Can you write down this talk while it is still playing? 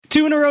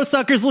2 in a row,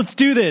 suckers. Let's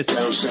do this.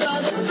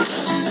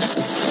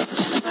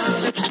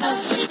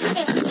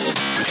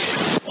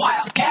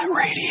 Wildcat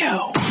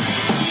Radio.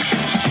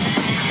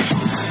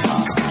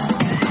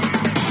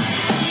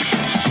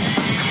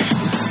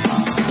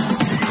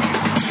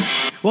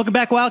 Welcome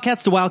back,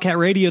 Wildcats, to Wildcat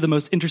Radio, the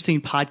most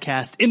interesting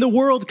podcast in the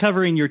world,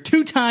 covering your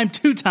two-time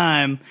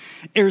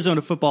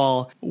Arizona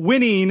football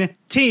winning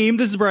team.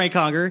 This is Brian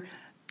Conger.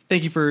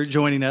 Thank you for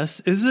joining us.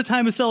 This is a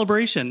time of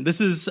celebration.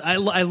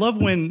 I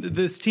love when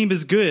this team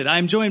is good.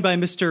 I'm joined by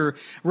Mr.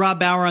 Rob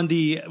Bauer, on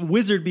the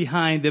wizard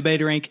behind the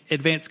BetaRank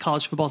Advanced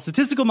College Football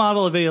Statistical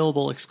Model,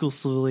 available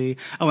exclusively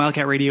on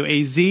Wildcat Radio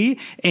AZ.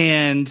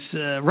 And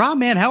Rob,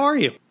 man, how are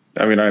you?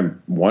 I mean,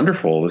 I'm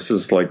wonderful. This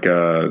is like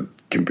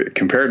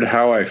compared to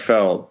how I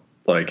felt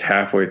like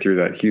halfway through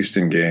that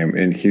Houston game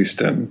in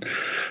Houston.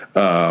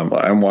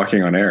 I'm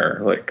walking on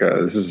air.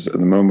 This is the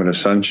moment of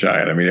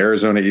sunshine. I mean,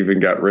 Arizona even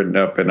got written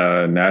up in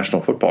a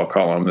national football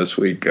column this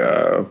week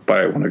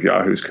by one of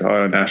Yahoo's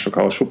national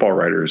college football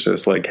writers.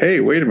 It's like,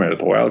 hey, wait a minute,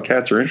 the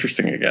Wildcats are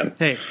interesting again.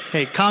 Hey,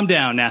 calm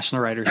down,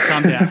 national writers,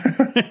 calm down.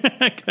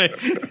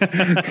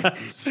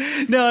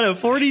 No,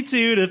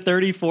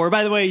 42-34.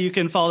 By the way, you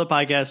can follow the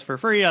podcast for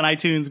free on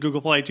iTunes,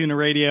 Google Play, TuneIn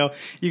Radio.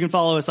 You can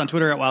follow us on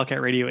Twitter at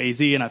Wildcat Radio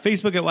AZ and on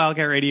Facebook at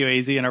Wildcat Radio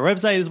AZ, and our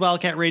website is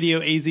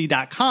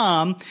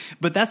wildcatradioaz.com.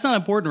 But that's not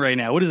important right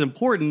now. What is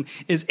important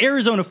is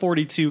Arizona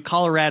 42,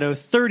 Colorado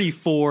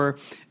 34.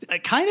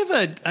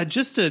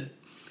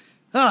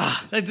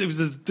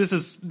 This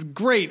is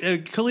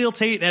great. Khalil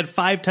Tate had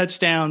 5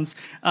 touchdowns,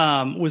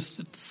 was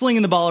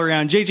slinging the ball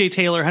around. J.J.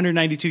 Taylor,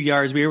 192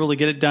 yards. We were able to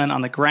get it done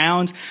on the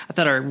ground. I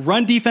thought our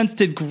run defense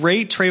did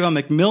great. Trayvon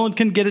McMillan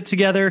couldn't get it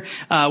together.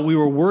 We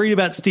were worried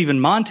about Steven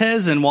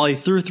Montez, and while he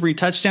threw 3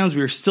 touchdowns, we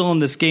were still in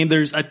this game.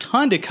 There's a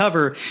ton to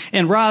cover.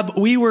 And Rob,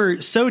 we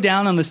were so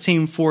down on this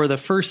team for the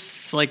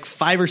first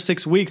 5 or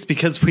 6 weeks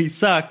because we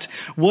sucked.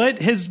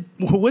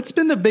 What's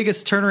been the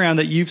biggest turnaround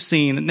that you've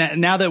seen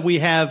now that we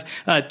have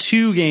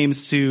 2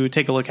 games to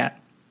take a look at?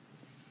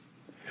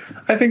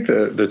 I think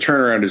the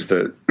turnaround is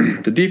that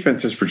the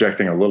defense is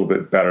projecting a little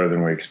bit better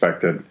than we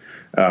expected.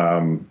 They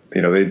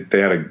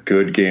had a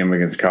good game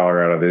against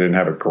Colorado. They didn't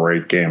have a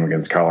great game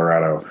against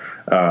Colorado.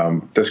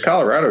 This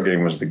Colorado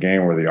game was the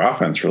game where the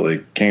offense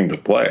really came to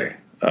play.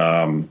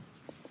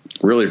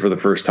 Really for the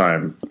first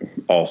time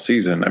all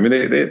season. I mean,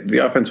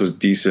 the offense was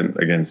decent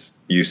against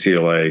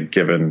UCLA,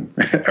 given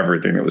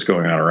everything that was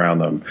going on around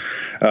them.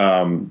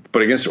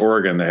 But against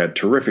Oregon, they had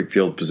terrific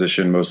field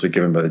position, mostly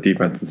given by the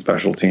defense and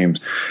special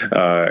teams.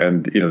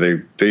 And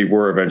they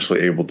were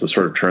eventually able to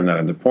sort of turn that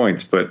into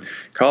points. But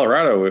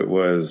Colorado, it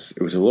was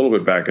a little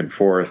bit back and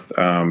forth.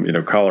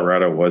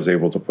 Colorado was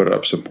able to put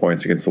up some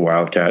points against the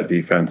Wildcat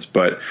defense,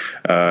 but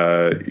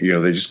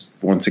they just,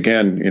 once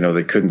again,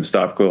 they couldn't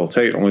stop Khalil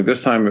Tate. Only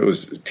this time it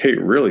was Tate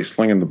really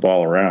slinging the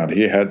ball around.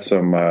 He had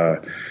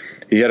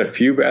he had a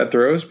few bad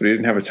throws, but he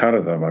didn't have a ton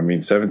of them. I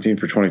mean, 17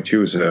 for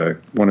 22 is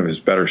one of his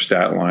better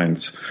stat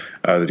lines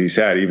that he's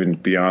had, even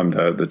beyond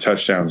the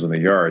touchdowns and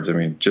the yards. I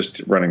mean,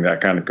 just running that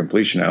kind of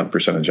completion out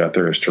percentage out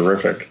there is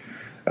terrific.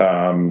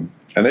 And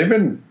they've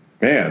been,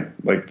 man,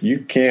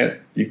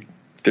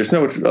 there's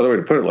no other way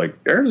to put it.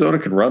 Arizona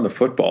can run the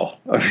football.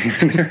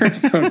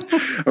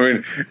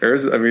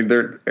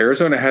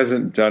 Arizona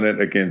hasn't done it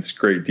against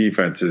great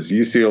defenses.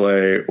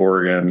 UCLA,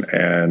 Oregon,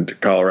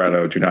 and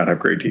Colorado do not have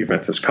great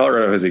defenses.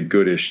 Colorado has a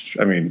goodish,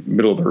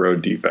 middle of the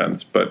road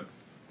defense, but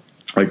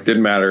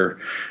didn't matter.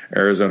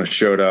 Arizona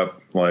showed up.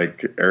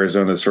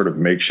 Arizona's sort of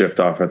makeshift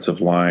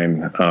offensive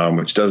line,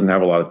 which doesn't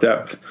have a lot of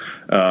depth,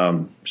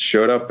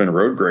 showed up and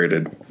road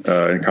graded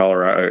in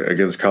Colorado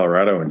against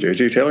Colorado, and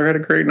J.J. Taylor had a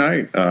great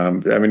night.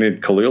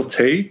 Khalil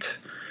Tate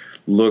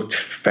looked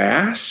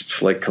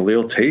fast, like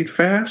Khalil Tate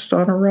fast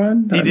on a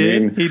run. He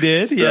did.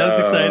 Yeah, that's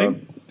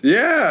exciting.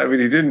 Yeah,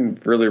 he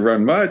didn't really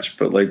run much,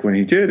 but when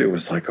he did, it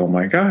was oh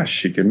my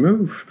gosh, he can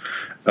move.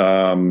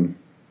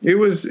 It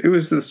was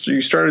this,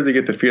 you started to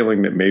get the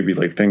feeling that maybe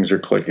things are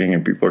clicking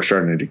and people are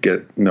starting to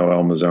get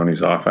Noel Mazzoni's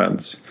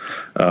offense.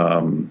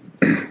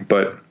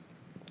 But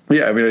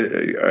yeah,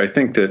 I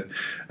think that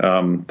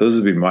those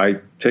would be my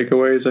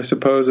takeaways, I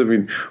suppose.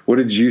 What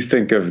did you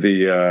think of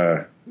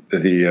the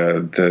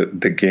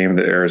game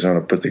that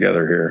Arizona put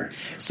together here?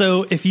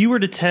 So if you were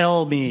to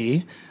tell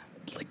me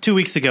 2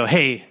 weeks ago,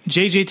 hey,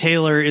 J.J.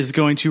 Taylor is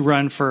going to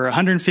run for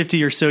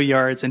 150 or so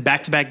yards in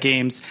back-to-back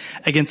games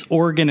against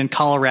Oregon and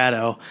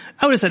Colorado,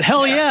 I would have said,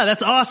 hell yeah,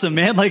 that's awesome,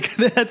 man.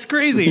 That's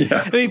crazy.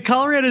 Yeah.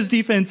 Colorado's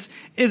defense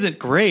isn't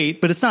great,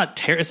 but it's not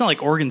it's not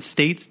like Oregon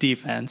State's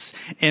defense.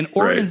 And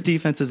Oregon's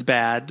defense is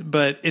bad,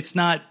 but it's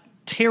not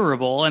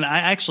terrible. And I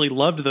actually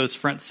loved those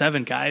front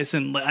 7 guys.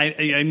 And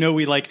I know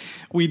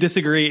we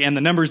disagree, and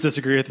the numbers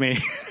disagree with me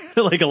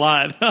a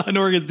lot on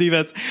Oregon's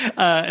defense.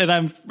 And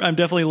I'm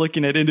definitely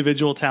looking at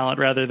individual talent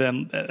rather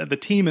than the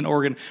team in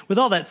Oregon. With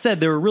all that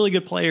said, there were really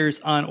good players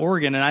on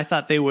Oregon, and I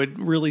thought they would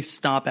really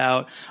stomp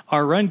out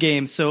our run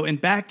game. So in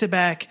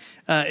back-to-back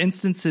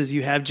instances,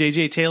 you have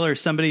J.J. Taylor,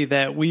 somebody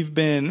that we've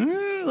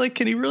been Like,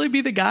 can he really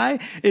be the guy?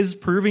 Is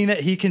proving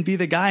that he can be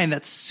the guy. And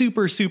that's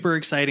super, super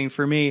exciting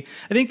for me.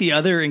 I think the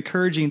other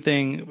encouraging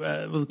thing,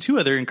 two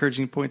other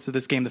encouraging points of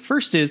this game. The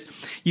first is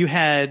you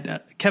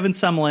had Kevin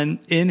Sumlin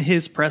in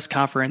his press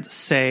conference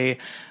say,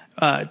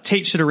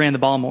 Tate should have ran the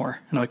ball more.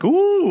 And I'm like,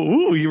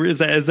 ooh, is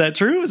that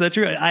true? Is that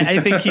true? I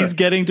think he's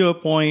getting to a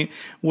point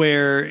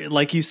where,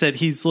 like you said,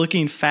 he's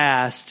looking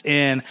fast,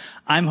 and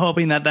I'm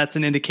hoping that that's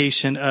an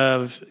indication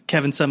of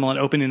Kevin Sumlin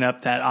opening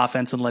up that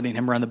offense and letting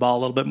him run the ball a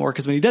little bit more,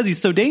 because when he does,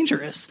 he's so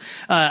dangerous.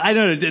 I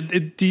don't know.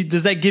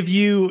 Does that give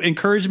you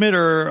encouragement,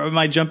 or am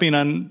I jumping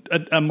on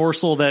a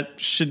morsel that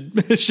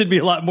should be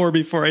a lot more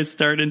before I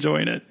start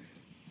enjoying it?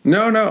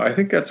 No, I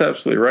think that's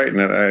absolutely right.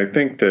 And I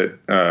think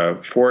that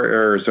for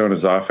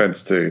Arizona's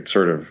offense to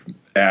sort of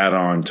add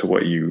on to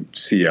what you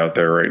see out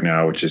there right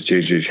now, which is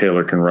J.J.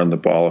 Taylor can run the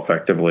ball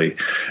effectively,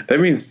 that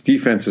means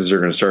defenses are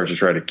going to start to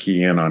try to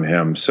key in on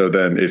him. So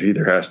then it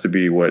either has to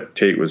be what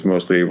Tate was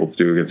mostly able to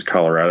do against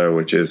Colorado,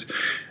 which is,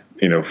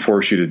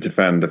 force you to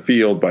defend the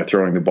field by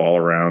throwing the ball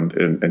around,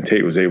 and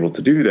Tate was able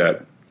to do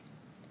that.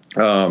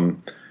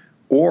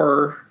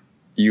 Or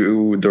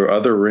the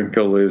other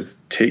wrinkle is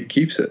Tate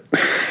keeps it.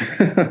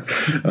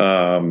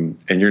 And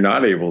you're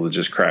not able to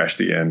just crash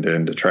the end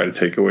in to try to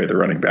take away the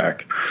running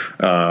back.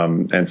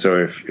 And so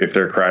if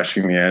they're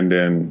crashing the end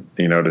in,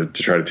 to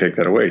try to take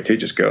that away, Tate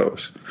just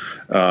goes.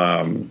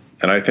 And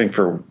I think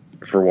for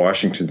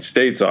Washington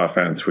State's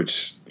offense,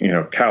 which,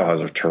 Cal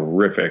has a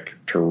terrific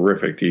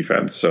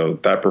defense. So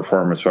that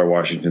performance by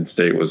Washington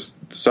State was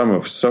some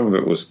of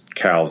it was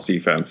Cal's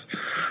defense.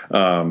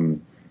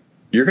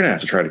 You're going to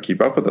have to try to keep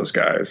up with those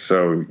guys.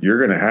 So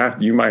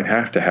you might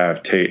have to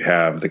have Tate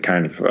have the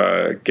kind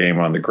of game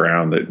on the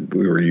ground that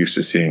we were used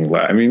to seeing.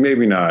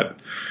 Maybe not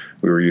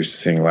we were used to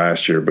seeing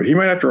last year, but he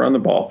might have to run the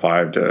ball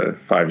 5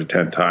 to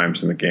 10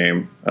 times in the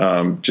game,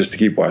 just to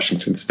keep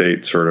Washington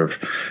State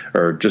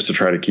or just to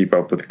try to keep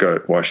up with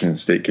what Washington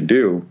State can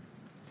do.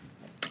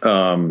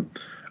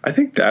 I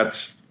think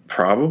that's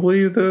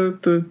probably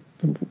the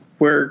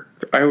where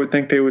I would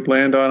think they would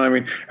land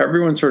on.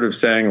 Everyone's sort of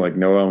saying like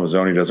Noel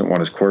Mazzoni doesn't want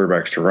his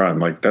quarterbacks to run.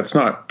 Like, that's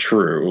not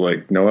true.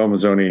 Like, Noel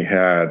Mazzoni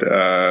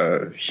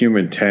had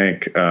human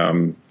tank.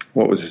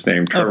 What was his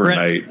name? Trevor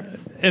Knight.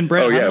 And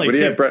Brett Hundley, but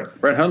he too. had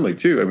Brett Hundley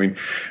too.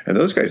 And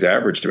those guys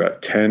averaged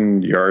about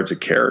 10 yards a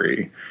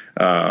carry.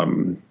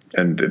 And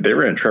they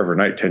ran Trevor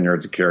Knight 10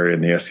 yards a carry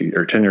in the SEC,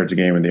 or 10 yards a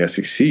game in the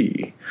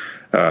SEC.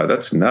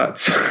 That's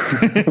nuts.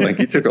 Like,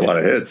 he took a lot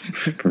of hits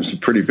from some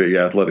pretty big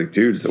athletic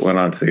dudes that went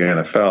on to the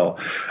NFL.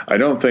 I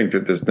don't think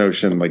that this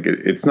notion, like,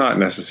 it's not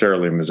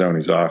necessarily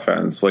Mazzoni's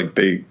offense. Like,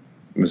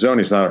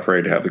 Mazzoni's not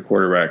afraid to have the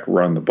quarterback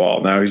run the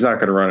ball. Now, he's not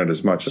going to run it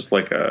as much as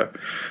like a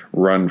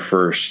run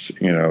first,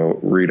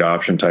 read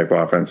option type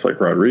offense like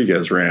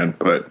Rodriguez ran.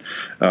 But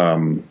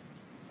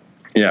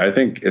I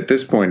think at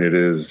this point it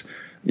is,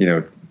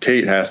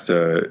 Tate has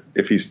to,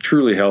 if he's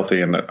truly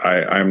healthy, and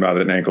I'm not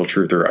an ankle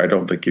truther, I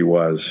don't think he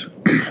was,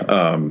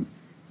 then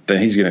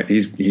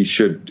he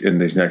should in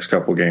these next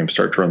couple games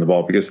start to run the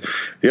ball. Because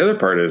the other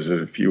part is,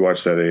 if you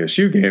watch that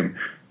ASU game,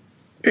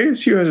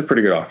 ASU has a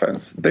pretty good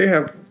offense. They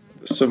have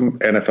some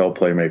NFL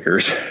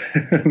playmakers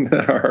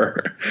that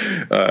are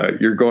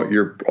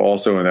you're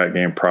also in that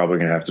game probably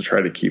going to have to try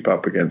to keep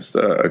up against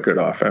a good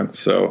offense.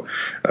 So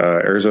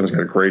Arizona's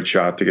got a great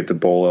shot to get to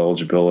bowl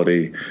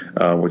eligibility,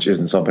 which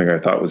isn't something I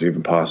thought was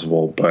even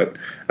possible. But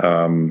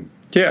I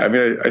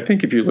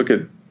think if you look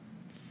at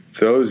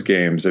those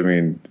games,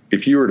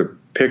 if you were to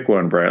pick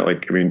one, Brad,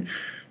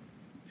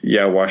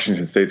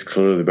 Washington State's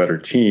clearly the better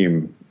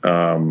team,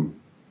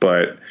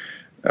 but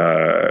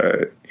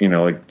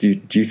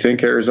do you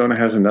think Arizona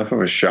has enough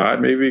of a shot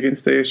maybe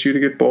against ASU to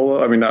get bowl?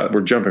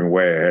 We're jumping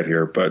way ahead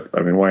here, but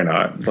why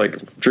not?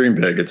 Like, dream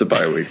big. It's a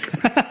bye week.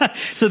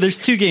 So there's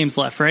 2 games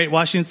left, right?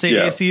 Washington State,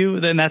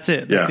 ASU. Then that's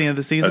it. That's the end of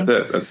the season. That's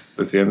it.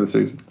 That's the end of the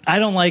season. I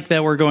don't like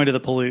that we're going to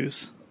the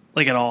Palouse.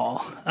 Like, at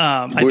all.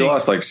 We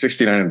lost like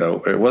 69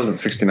 to, it wasn't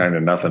 69 to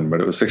nothing, but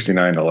it was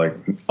 69 to like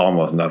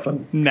almost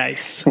nothing.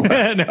 Nice. We went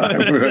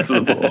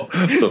to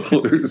the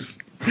Palouse.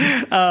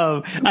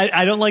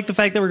 I don't like the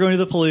fact that we're going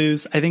to the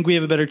Palouse. I think we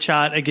have a better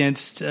shot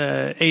against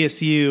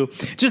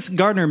ASU. Just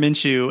Gardner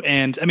Minshew.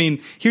 And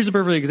here's a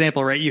perfect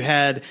example, right? You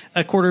had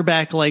a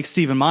quarterback like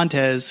Steven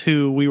Montez,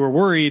 who we were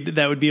worried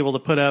that would be able to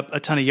put up a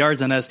ton of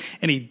yards on us,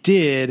 and he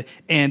did.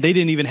 And they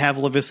didn't even have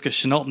Laviska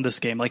Shenault in this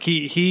game. Like,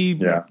 he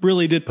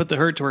really did put the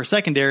hurt to our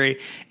secondary.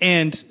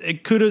 And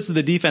kudos to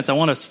the defense. I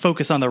want to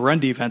focus on the run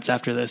defense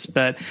after this,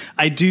 but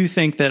I do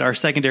think that our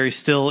secondary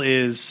still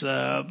is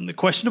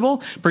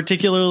questionable,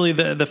 particularly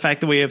the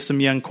fact that we have some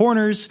young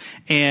corners,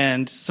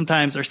 and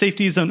sometimes our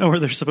safeties don't know where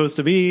they're supposed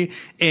to be.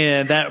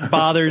 And that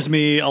bothers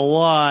me a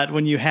lot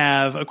when you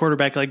have a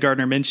quarterback like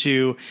Gardner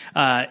Minshew,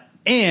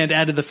 and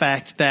added the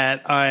fact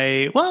that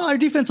our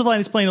defensive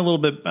line is playing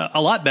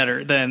a lot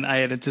better than I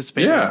had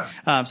anticipated.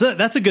 Yeah. So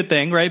that's a good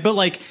thing, right? But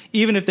like,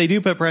 even if they do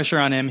put pressure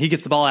on him, he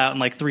gets the ball out in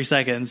like 3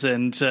 seconds,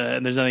 and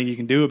there's nothing you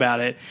can do about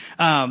it.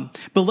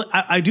 But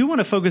I do want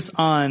to focus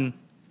on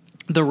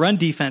the run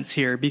defense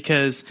here,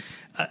 because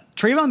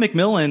Trayvon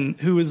McMillan,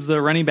 who is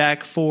the running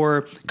back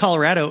for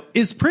Colorado,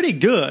 is pretty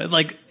good.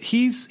 Like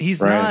he's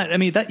not. I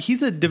mean,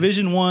 he's a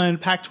Division I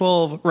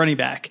Pac-12 running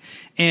back,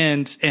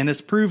 and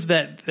has proved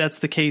that that's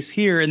the case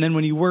here. And then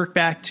when you work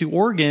back to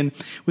Oregon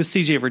with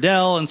CJ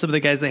Verdell and some of the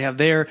guys they have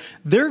there,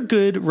 they're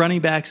good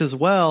running backs as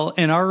well.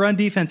 And our run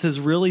defense has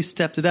really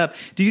stepped it up.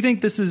 Do you think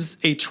this is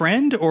a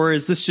trend, or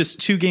is this just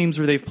 2 games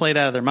where they've played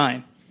out of their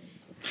mind?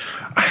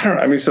 I don't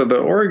know. I mean, so the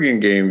Oregon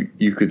game,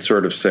 you could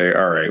sort of say,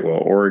 all right, well,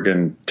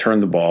 Oregon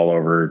turned the ball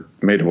over,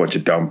 made a bunch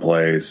of dumb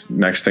plays.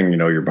 Next thing you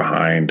know, you're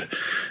behind.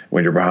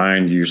 When you're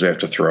behind, you usually have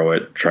to throw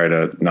it, try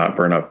to not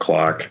burn up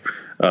clock.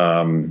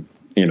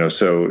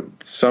 So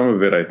some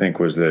of it, I think,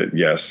 was that,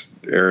 yes,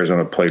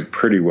 Arizona played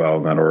pretty well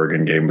in that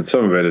Oregon game, but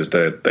some of it is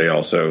that they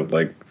also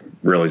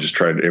really just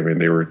tried. I mean,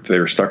 they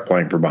were stuck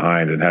playing from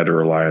behind and had to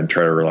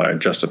try to rely on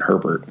Justin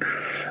Herbert,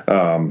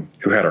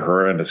 who had a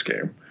horrendous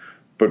game.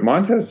 But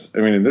Montez, I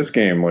mean, in this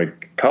game,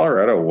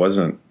 Colorado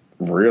wasn't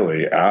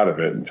really out of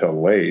it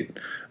until late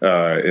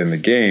in the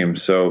game.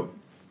 So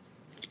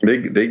they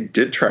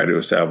did try to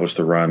establish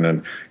the run,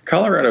 and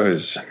Colorado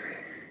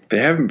they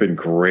haven't been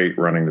great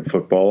running the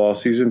football all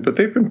season, but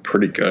they've been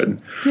pretty good.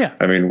 Yeah.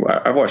 I mean,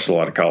 I've watched a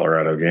lot of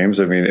Colorado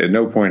games. I mean, at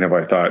no point have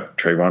I thought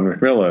Trayvon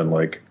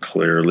McMillan,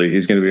 clearly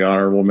he's going to be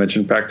honorable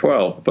mention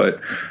Pac-12,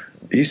 but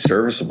he's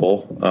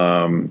serviceable,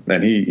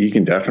 and he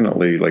can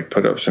definitely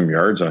put up some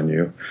yards on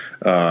you.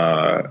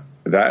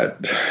 They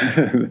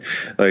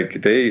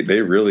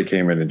really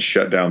came in and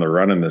shut down the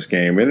run in this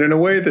game, and in a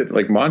way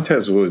that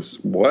Montez was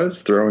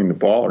throwing the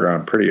ball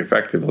around pretty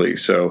effectively.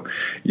 So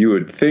you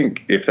would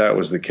think if that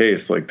was the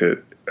case,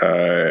 there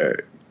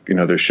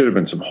should have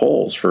been some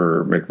holes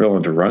for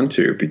McMillan to run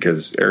to,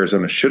 because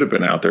Arizona should have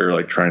been out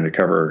there trying to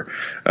cover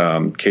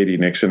Katie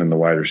Nixon and the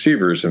wide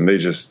receivers, and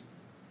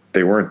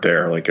they weren't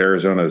there.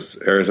 Arizona's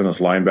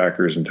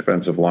linebackers and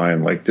defensive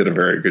line did a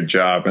very good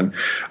job. And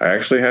I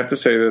actually have to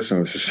say this,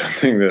 and this is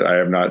something that I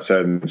have not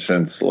said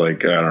since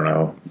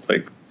the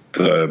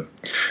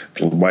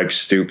Mike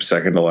Stoops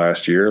second to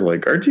last year.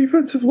 Our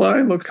defensive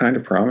line looked kind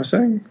of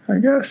promising, I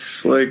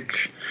guess.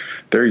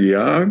 They're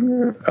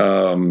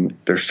young.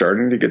 They're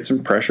starting to get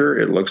some pressure.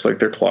 It looks like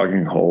they're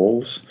clogging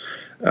holes.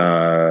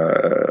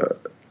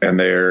 And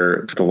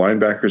the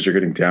linebackers are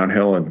getting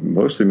downhill and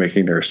mostly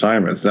making their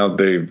assignments. Now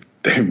they've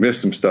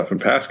missed some stuff in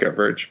pass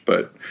coverage,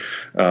 but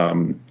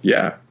I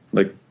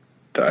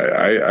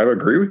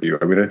agree with you.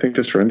 I mean, I think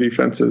this run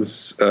defense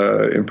is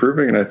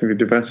improving, and I think the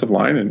defensive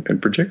line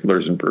in particular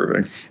is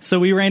improving. So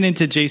we ran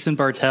into Jason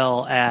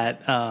Bartell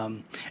at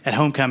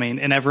homecoming,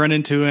 and I've run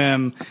into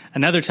him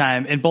another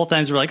time, and both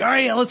times we're like, all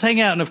right, yeah, let's hang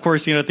out. And of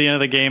course, at the end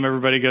of the game,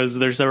 everybody goes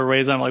their separate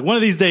ways. I'm like, one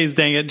of these days,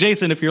 dang it,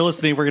 Jason, if you're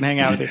listening, we're going to hang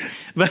out with you.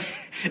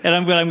 And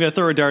I'm going to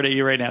throw a dart at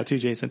you right now too,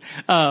 Jason.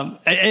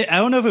 I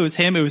don't know if it was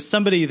him. It was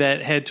somebody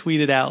that had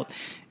tweeted out,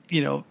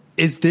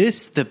 is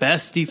this the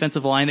best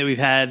defensive line that we've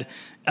had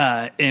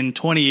in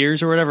 20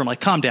 years or whatever? I'm like,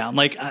 calm down.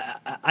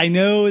 I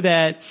know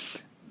that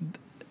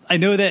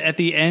at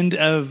the end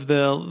of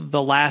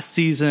the last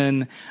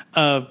season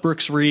of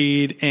Brooks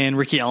Reed and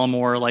Ricky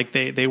Elmore,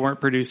 they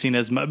weren't producing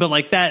as much, but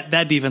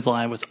that defensive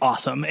line was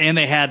awesome. And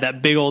they had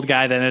that big old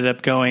guy that ended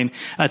up going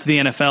to the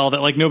NFL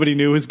that nobody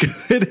knew was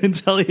good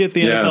until he hit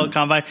the NFL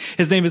combine.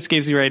 His name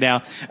escapes me right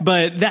now,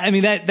 but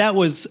that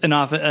was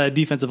a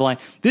defensive line.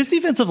 This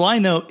defensive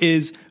line though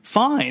is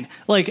fine.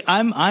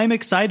 I'm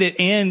excited,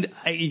 and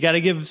you got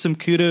to give some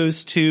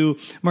kudos to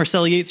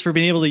Marcel Yates for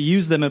being able to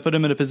use them and put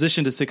them in a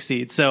position to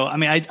succeed. So,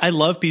 I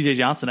love PJ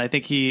Johnson. I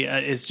think he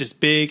is just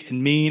big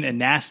and mean and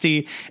nasty,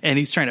 and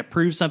he's trying to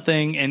prove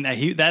something.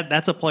 And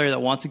that's a player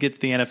that wants to get to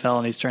the NFL,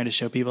 and he's trying to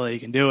show people that he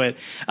can do it.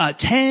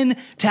 10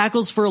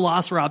 tackles for a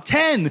loss, Rob.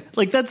 10.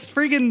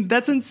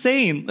 That's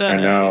insane. I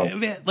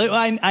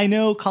know. I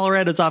know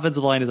Colorado's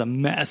offensive line is a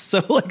mess.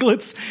 So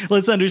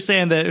let's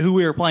understand that who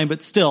we were playing,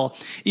 but still,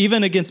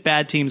 even against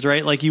bad teams,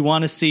 right? You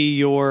want to see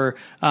your,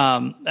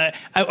 or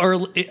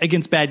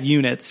against bad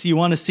units, you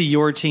want to see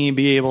your team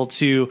be able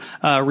to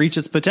reach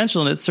its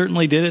potential, and it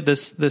certainly did it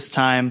this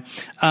time.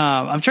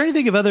 I'm trying to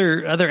think of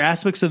other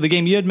aspects of the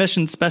game. You had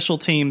mentioned special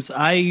teams.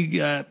 I'm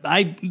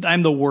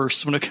the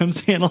worst when it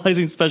comes to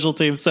analyzing special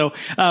teams. So,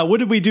 what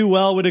did we do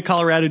well? What did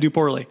Colorado do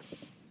poorly?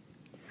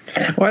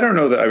 Well, I don't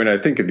know that. I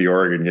think in the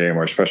Oregon game,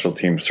 our special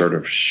teams sort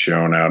of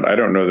shone out. I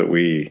don't know that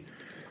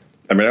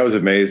I was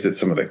amazed at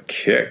some of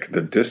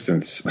the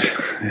distance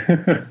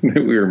that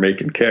we were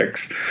making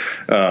kicks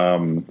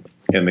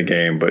in the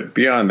game. But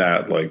beyond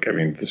that,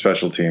 the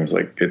special teams,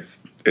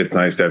 it's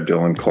nice to have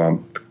Dylan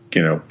Klump,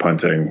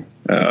 punting.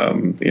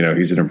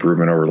 He's an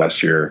improvement over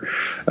last year.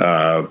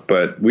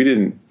 But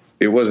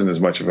it wasn't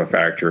as much of a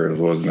factor as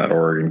it was in that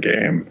Oregon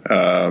game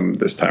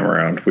this time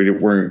around. We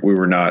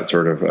were not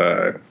sort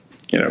of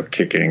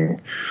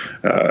kicking.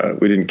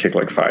 We didn't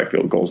kick 5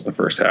 field goals in the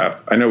first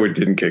half. I know we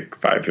didn't kick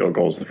 5 field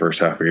goals in the first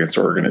half against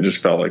Oregon. It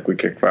just felt like we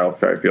kicked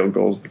 5 field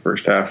goals in the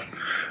first half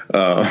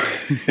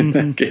in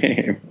that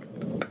game.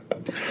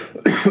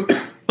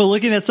 But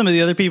looking at some of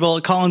the other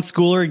people, Colin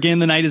Schooler, again,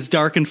 the night is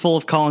dark and full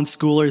of Colin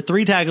Schooler.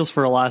 3 tackles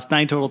for a loss,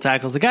 9 total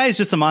tackles. The guy is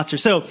just a monster.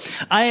 So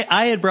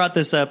I had brought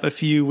this up a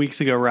few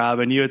weeks ago, Rob,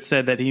 and you had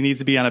said that he needs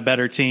to be on a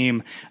better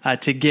team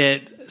to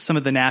get some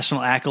of the national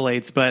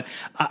accolades. But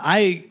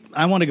I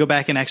want to go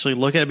back and actually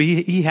look at it. But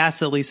he has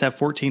to at least have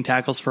 14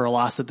 tackles for a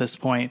loss at this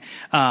point.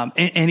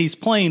 And he's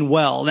playing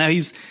well. Now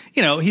he's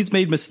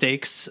made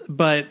mistakes,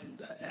 but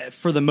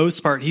for the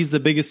most part, he's the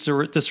biggest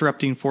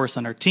disrupting force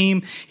on our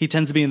team. He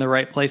tends to be in the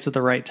right place at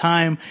the right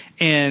time.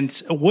 And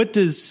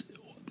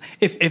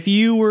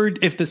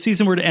if the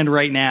season were to end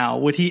right now,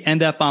 would he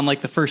end up on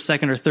like the first,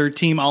 second, or third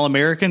team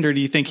All-American, or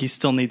do you think he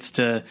still needs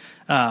to?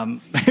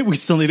 We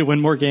still need to win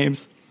more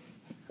games.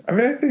 I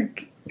mean, I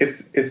think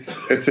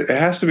it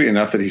has to be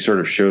enough that he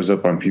sort of shows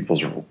up on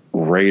people's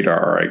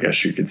radar, I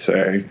guess you could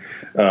say.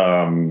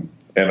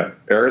 And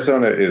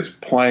Arizona is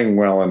playing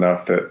well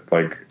enough that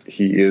like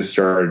he is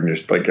starting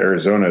to, like,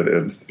 Arizona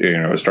is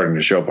starting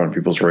to show up on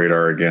people's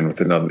radar again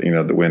with another,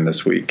 the win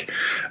this week.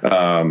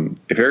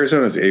 If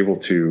Arizona is able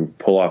to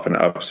pull off an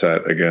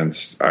upset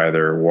against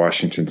either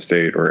Washington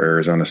State or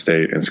Arizona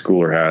State, and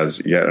Schooler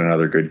has yet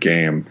another good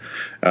game,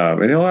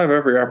 and he'll have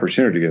every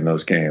opportunity in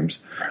those games.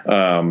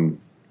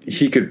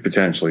 He could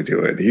potentially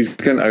do it. He's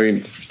gonna. I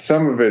mean,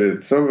 some of it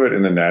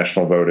in the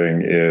national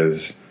voting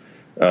is.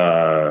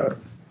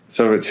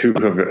 Some of it's who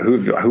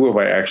have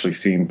I actually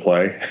seen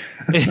play,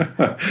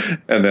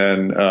 and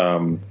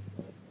then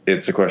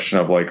it's a question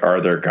of like,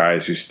 are there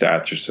guys whose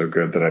stats are so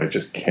good that I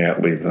just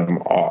can't leave them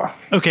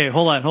off? Okay,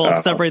 hold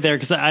on, stop right there,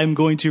 because I'm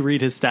going to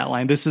read his stat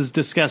line. This is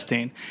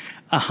disgusting.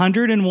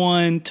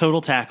 101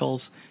 total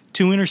tackles,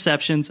 2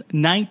 interceptions,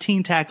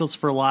 19 tackles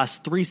for loss,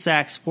 3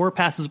 sacks, 4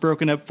 passes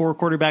broken up, 4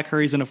 quarterback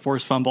hurries, and a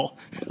forced fumble.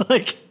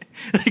 Like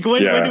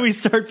when do we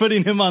start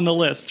putting him on the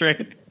list,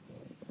 right?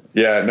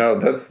 Yeah, no,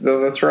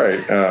 that's right.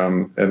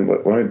 And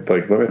let me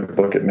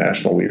look at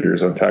national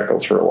leaders on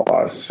tackles for a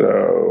loss.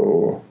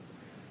 So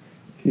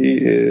he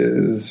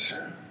is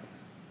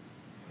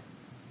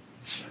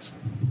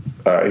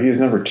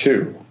number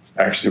 2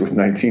 actually with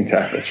 19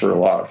 tackles for a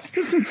loss.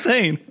 That's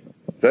insane.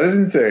 That is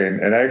insane.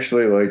 And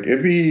actually, like,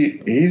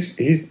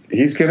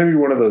 he's going to be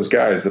one of those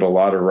guys that a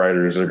lot of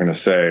writers are going to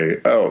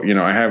say, oh,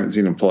 I haven't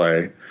seen him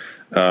play.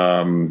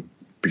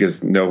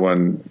 Because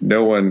none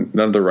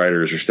of the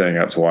writers are staying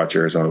up to watch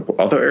Arizona.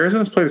 Although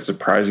Arizona's played a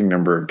surprising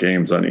number of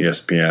games on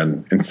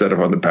ESPN instead of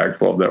on the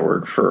Pac-12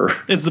 network for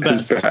it's the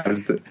best.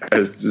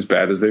 as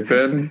bad as they've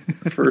been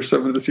for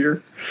some of this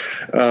year.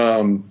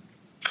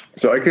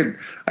 So I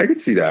could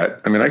see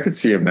that. I mean, I could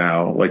see him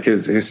now. Like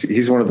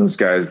he's one of those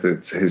guys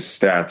that his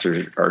stats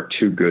are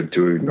too good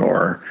to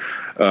ignore.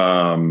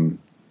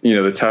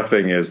 The tough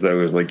thing is, though,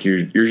 is like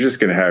you're just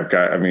going to have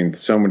guys. I mean,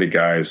 so many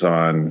guys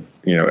on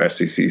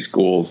SEC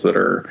schools that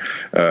are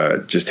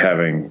just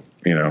having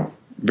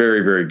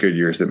very, very good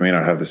years that may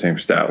not have the same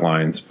stat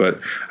lines. But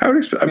I would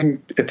expect. I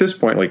mean, at this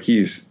point, like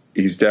he's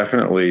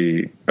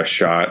definitely a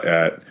shot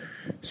at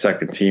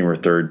second team or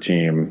third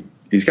team.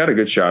 He's got a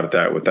good shot at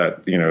that with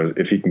that.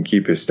 If he can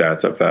keep his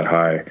stats up that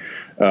high.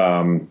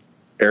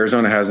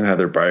 Arizona hasn't had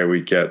their bye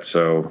week yet,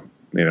 so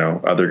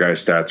other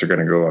guys' stats are going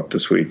to go up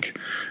this week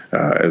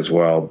as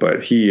well.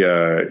 But he's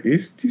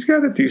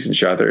got a decent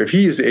shot there. If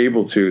he is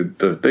able to,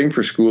 the thing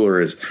for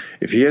Schooler is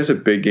if he has a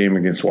big game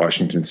against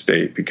Washington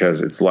State,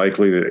 because it's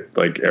likely that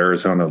like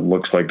Arizona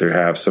looks like they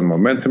have some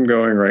momentum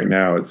going right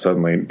now. It's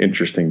suddenly an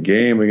interesting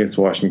game against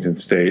Washington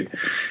State.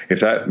 If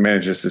that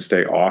manages to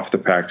stay off the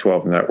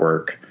Pac-12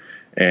 network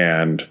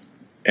and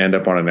end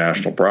up on a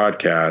national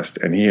broadcast,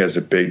 and he has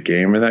a big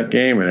game in that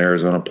game, and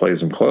Arizona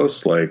plays him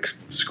close, like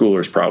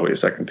Schooler's probably a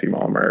second team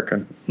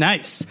All-American.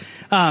 Nice.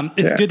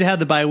 It's good to have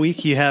the bye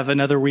week. You have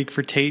another week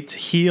for Tate to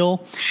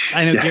heal.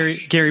 I know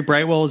Gary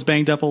Brightwell was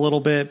banged up a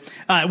little bit.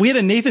 We had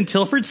a Nathan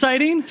Tilford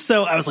sighting,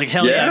 so I was like,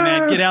 hell yeah,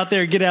 man, get out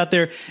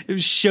there,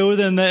 show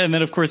them that. And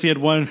then of course he had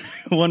one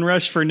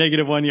rush for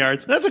 -1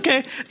 yards. That's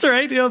okay. It's all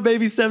right.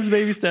 Baby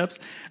steps.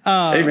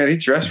 Hey man, he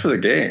dressed for the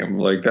game.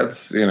 Like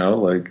that's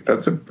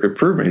that's an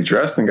improvement. He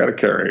dressed and got a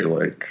carry.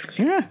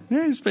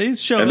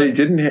 He's showing. And they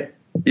didn't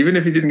even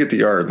if he didn't get the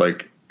yard.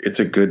 Like it's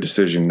a good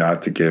decision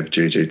not to give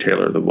J.J.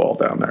 Taylor the ball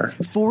down there.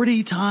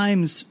 40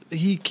 times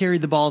he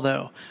carried the ball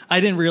though. I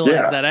didn't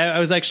realize that. I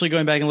was actually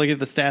going back and looking at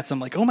the stats.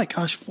 I'm like, oh my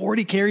gosh,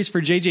 40 carries for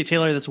J.J.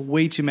 Taylor. That's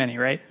way too many,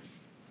 right?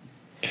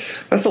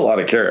 That's a lot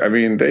of carry. I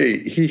mean,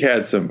 he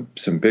had some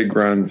big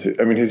runs.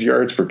 I mean, his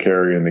yards per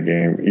carry in the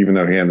game, even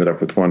though he ended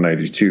up with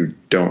 192,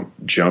 don't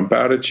jump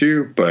out at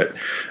you. But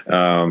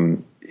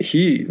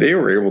they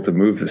were able to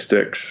move the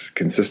sticks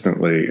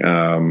consistently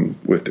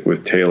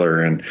with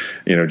Taylor, and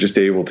just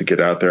able to get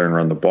out there and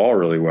run the ball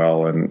really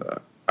well. And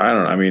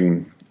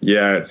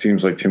it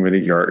seems like too many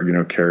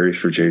carries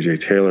for J.J.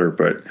 Taylor,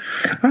 but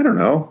I don't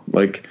know.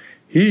 Like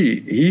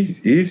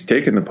he's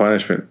taken the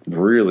punishment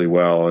really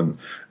well, and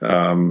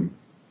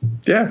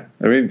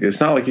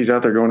it's not like he's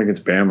out there going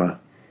against Bama.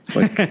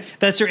 Like,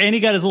 that's true. And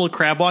he got his little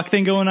crab walk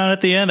thing going on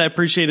at the end. I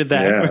appreciated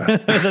that. Yeah.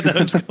 That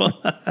was cool.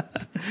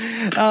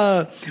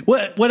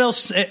 What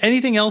else?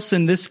 Anything else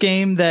in this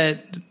game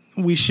that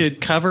we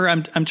should cover?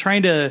 I'm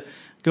trying to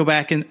go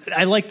back, and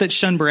I like that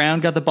Shun Brown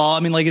got the ball. I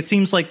mean, like, it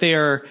seems like they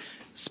are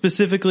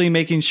specifically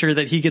making sure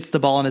that he gets the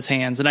ball in his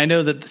hands. And I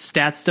know that the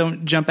stats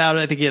don't jump out.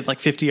 I think he had like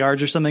 50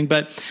 yards or something,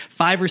 but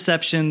 5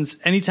 receptions.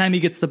 Anytime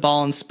he gets the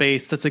ball in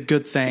space, that's a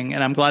good thing.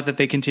 And I'm glad that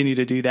they continue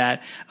to do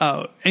that.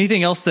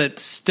 Anything else that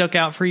stuck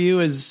out for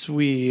you as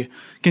we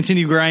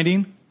continue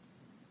grinding?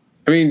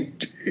 I mean,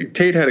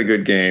 Tate had a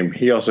good game.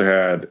 He also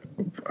had,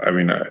 I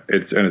mean,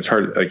 it's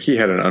hard. Like, he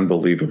had an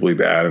unbelievably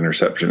bad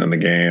interception in the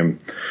game.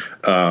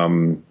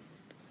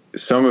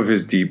 Some of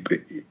his deep,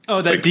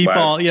 deep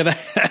ball, yeah.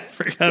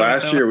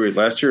 Last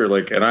year,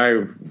 like, and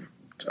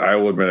I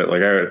will admit it,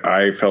 like,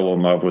 I fell in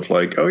love with,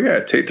 like, oh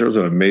yeah, Tate throws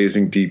an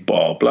amazing deep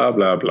ball, blah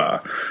blah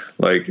blah.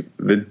 Like,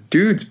 the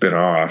dude's been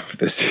off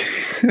this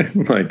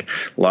season, like,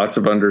 lots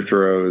of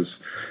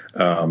underthrows,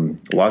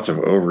 lots of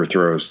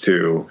overthrows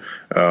too,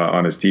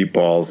 on his deep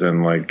balls,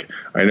 and like,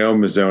 I know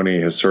Mazzoni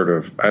has sort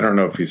of, I don't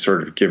know if he's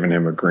sort of given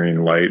him a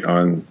green light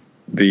on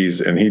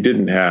these, and he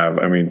didn't have,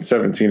 I mean,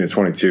 17 to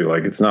 22,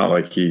 like, it's not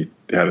like he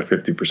had a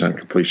 50%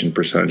 completion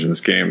percentage in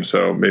this game.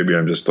 So maybe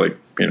I'm just, like,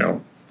 you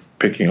know,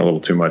 picking a little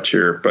too much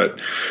here,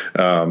 but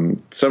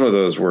some of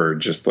those were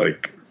just,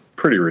 like,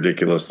 pretty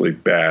ridiculously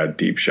bad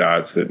deep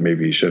shots that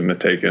maybe he shouldn't have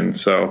taken.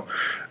 So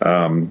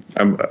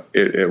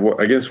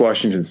against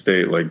Washington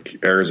State,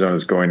 like,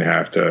 Arizona's going to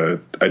have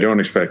to, I don't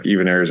expect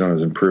even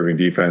Arizona's improving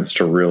defense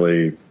to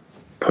really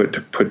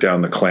put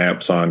down the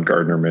clamps on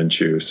Gardner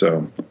Minshew.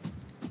 So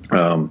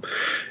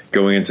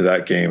going into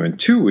that game in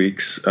 2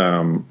 weeks,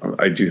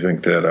 I do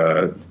think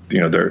that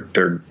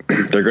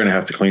they're going to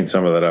have to clean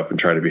some of that up and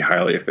try to be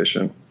highly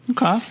efficient.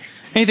 Okay.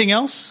 Anything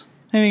else?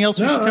 Anything else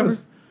we should cover?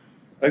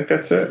 I think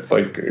that's it.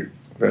 Like,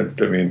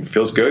 I mean,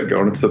 feels good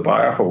going into the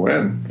bye off a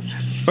win.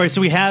 All right,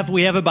 so we have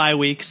a bye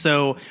week,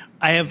 so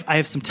I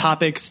have some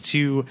topics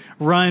to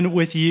run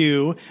with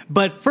you,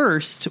 but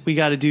first we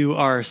got to do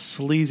our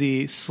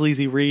sleazy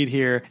read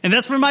here, and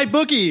that's from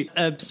MyBookie.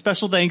 A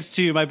special thanks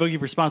to MyBookie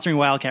for sponsoring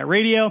Wildcat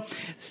Radio.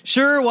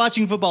 Sure,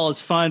 watching football is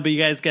fun, but you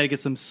guys got to get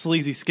some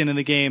sleazy skin in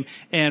the game.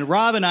 And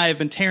Rob and I have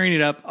been tearing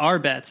it up our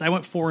bets. I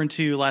went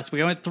 4-2 last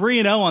week. I went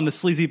 3-0 on the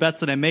sleazy bets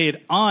that I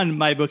made on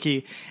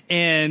MyBookie,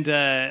 and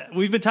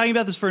we've been talking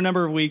about this for a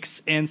number of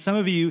weeks. And some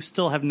of you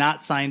still have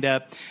not signed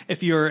up.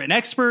 If you're an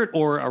expert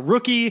or a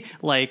rookie,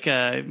 like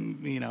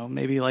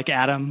maybe like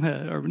Adam,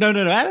 or no,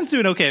 Adam's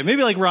doing okay.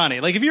 Maybe like Ronnie.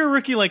 Like, if you're a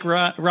rookie like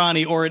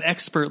Ronnie, or an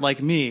expert like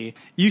me,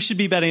 you should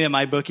be betting at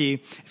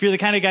MyBookie. If you're the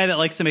kind of guy that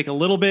likes to make a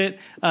little bit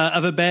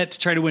of a bet to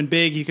try to win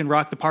big, you can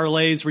rock the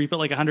parlays where you put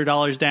like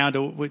 $100 down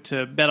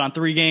to bet on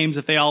 3 games.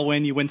 If they all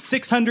win, you win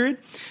 $600.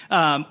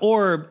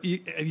 Or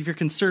if you're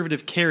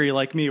conservative carry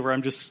like me, where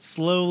I'm just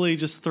slowly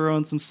just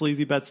throwing some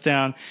sleazy bets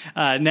down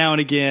now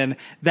and again,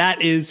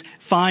 that is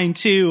fine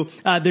too.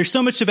 There's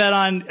so much to bet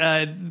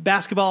on: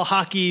 basketball,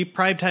 hockey,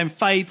 primetime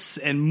fights,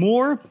 and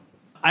more.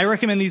 I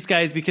recommend these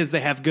guys because they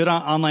have good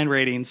online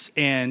ratings,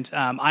 and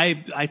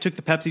I took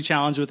the Pepsi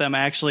challenge with them. I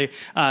actually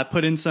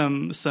put in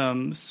some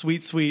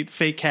sweet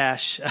fake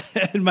cash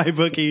in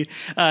MyBookie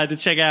to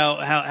check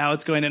out how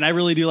it's going, and I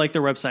really do like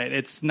their website.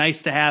 It's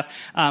nice to have.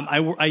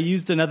 I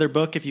used another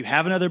book. If you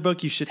have another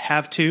book, you should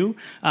have 2.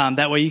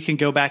 That way you can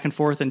go back and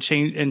forth and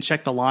change and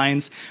check the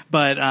lines.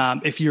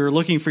 But if you're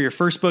looking for your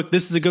first book,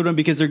 this is a good one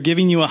because they're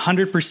giving you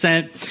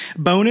 100%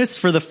 bonus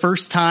for the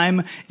first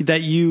time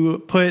that you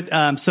put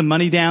some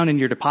money down in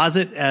your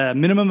deposit at a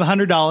minimum of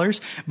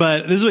 $100,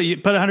 but this is what you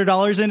put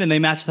 $100 in and they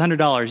match the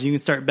 $100. You can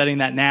start betting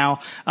that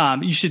now.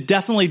 You should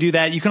definitely do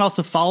that. You can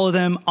also follow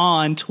them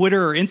on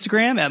Twitter or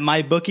Instagram at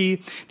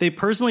MyBookie. They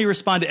personally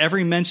respond to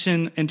every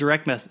mention in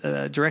direct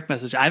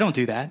message. I don't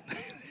do that.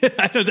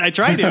 I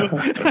try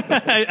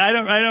to.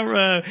 I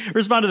don't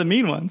respond to the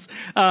mean ones.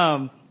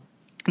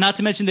 Not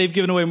to mention they've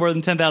given away more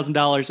than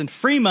 $10,000 in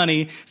free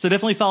money, so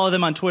definitely follow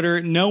them on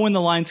Twitter. Know when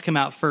the lines come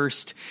out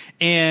first.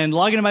 And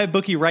log into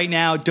MyBookie right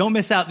now. Don't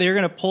miss out. They're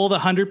going to pull the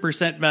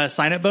 100%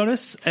 sign-up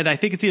bonus, and I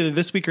think it's either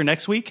this week or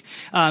next week.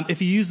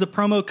 If you use the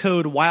promo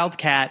code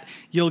Wildcat,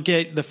 you'll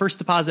get the first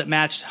deposit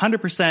matched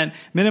 100%,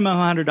 minimum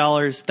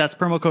 $100. That's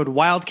promo code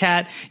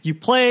Wildcat. You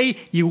play,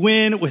 you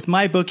win with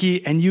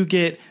MyBookie, and you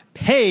get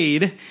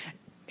paid.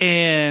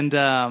 And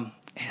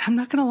I'm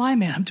not going to lie,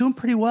 man. I'm doing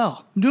pretty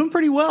well.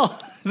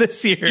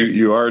 This year.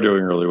 You are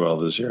doing really well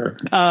this year.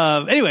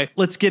 Anyway,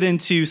 let's get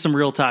into some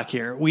real talk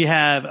here. We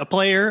have a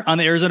player on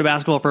the Arizona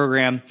basketball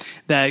program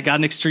that got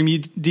an extreme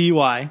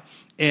DUI,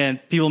 and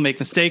people make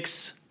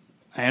mistakes.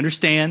 I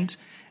understand.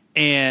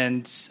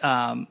 And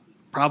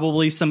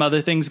probably some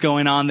other things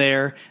going on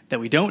there that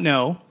we don't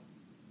know.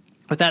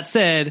 But that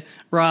said,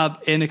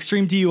 Rob, an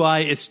extreme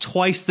DUI is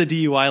twice the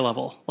DUI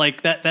level.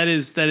 Like that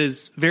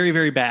is very,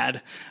 very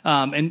bad.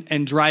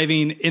 And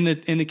driving in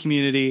the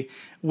community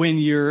when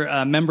you're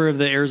a member of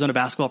the Arizona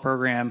basketball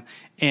program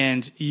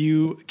and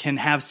you can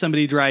have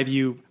somebody drive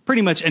you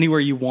pretty much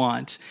anywhere you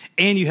want,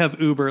 and you have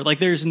Uber, like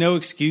there's no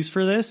excuse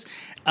for this.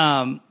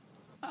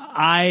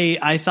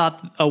 I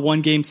thought a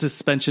 1-game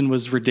suspension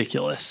was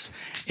ridiculous.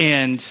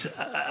 And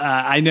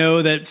I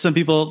know that some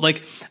people,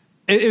 like,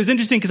 It was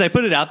interesting because I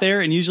put it out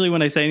there, and usually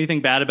when I say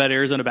anything bad about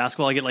Arizona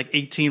basketball, I get like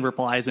 18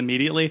 replies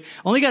immediately.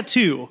 Only got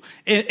 2.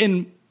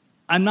 And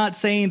I'm not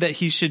saying that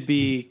he should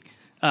be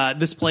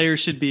this player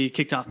should be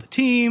kicked off the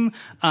team.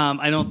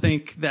 I don't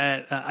think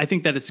that I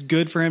think that it's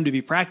good for him to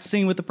be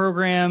practicing with the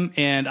program.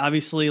 And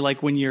obviously,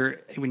 like when you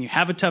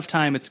have a tough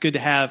time, it's good to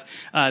have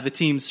the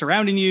team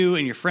surrounding you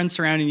and your friends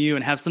surrounding you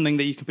and have something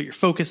that you can put your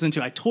focus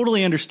into. I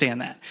totally understand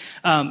that.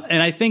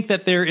 And I think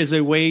that there is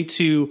a way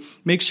to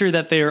make sure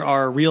that there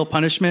are real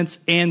punishments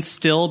and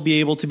still be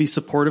able to be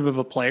supportive of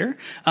a player.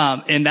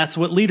 And that's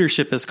what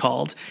leadership is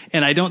called.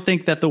 And I don't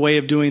think that the way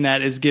of doing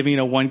that is giving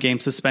a 1-game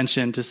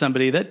suspension to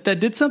somebody that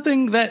did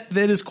something that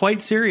is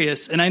quite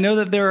serious. And I know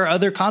that there are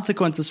other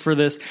consequences for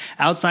this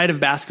outside of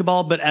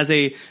basketball, but as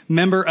a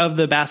member of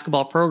the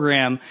basketball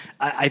program,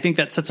 I think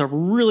that sets a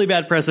really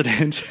bad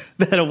precedent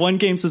that a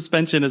 1-game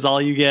suspension is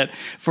all you get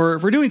for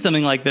doing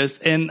something like this.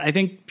 And I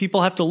think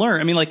people have to learn.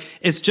 I mean, like,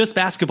 it's just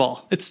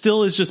basketball. It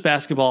still is just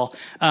basketball.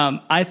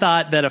 I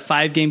thought that a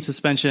 5-game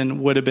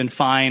suspension would have been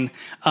fine.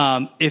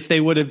 If they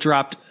would have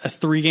dropped a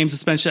 3-game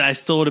suspension, I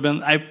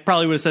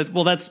probably would have said,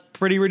 well, that's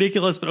pretty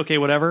ridiculous, but okay,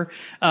 whatever.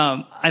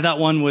 I thought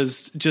one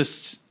was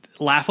just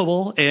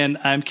laughable, and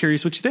I'm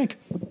curious what you think.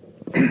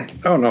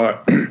 Oh no,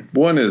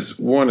 one is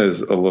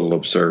a little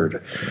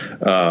absurd.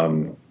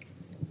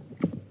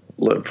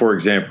 For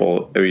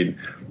example, I mean,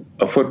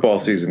 a football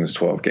season is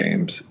 12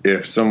 games.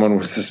 If someone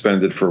was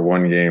suspended for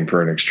 1 game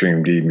for an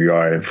extreme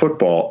DUI in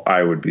football,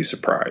 I would be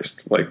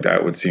surprised. Like,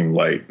 that would seem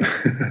light.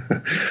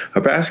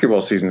 A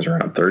basketball season is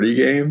around 30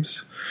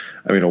 games.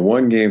 I mean, a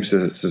 1-game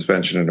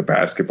suspension in a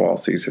basketball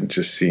season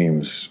just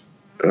seems,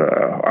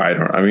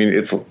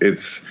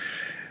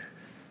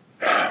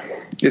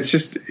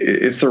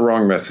 it's the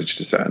wrong message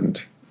to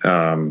send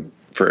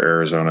for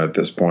Arizona at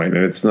this point.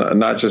 And it's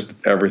not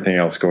just everything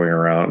else going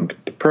around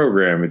the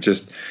program. It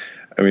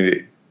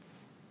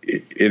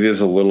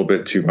is a little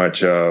bit too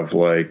much of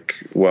like,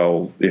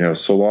 well,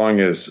 so long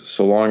as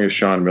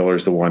Sean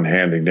Miller's the one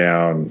handing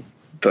down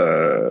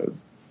the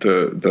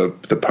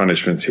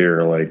punishments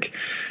here, like,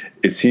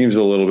 it seems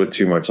a little bit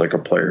too much like a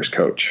player's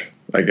coach,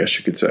 I guess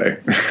you could say.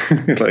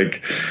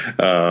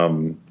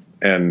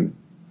 And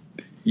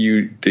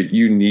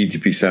you need to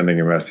be sending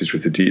a message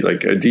with a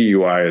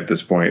DUI at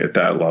this point at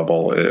that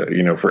level,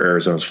 for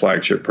Arizona's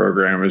flagship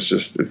program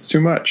it's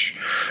too much.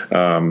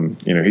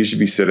 He should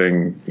be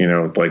sitting,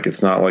 like,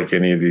 it's not like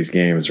any of these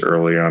games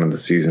early on in the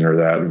season are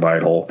that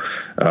vital.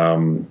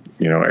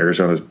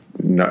 Arizona's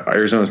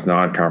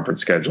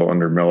non-conference schedule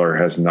under Miller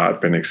has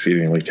not been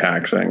exceedingly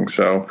taxing.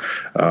 So,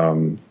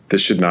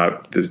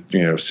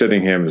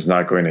 sitting him is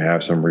not going to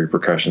have some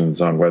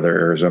repercussions on whether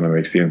Arizona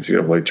makes the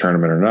NCAA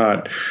tournament or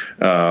not.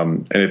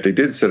 And if they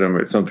did sit him,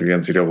 it's something the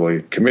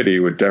NCAA committee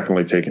would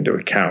definitely take into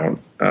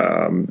account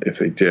if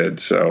they did.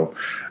 So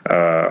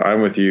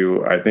I'm with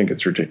you. I think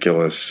it's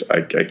ridiculous.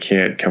 I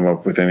can't come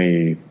up with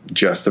any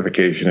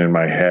justification in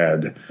my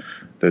head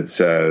that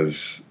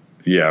says,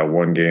 yeah,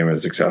 1 game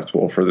is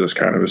acceptable for this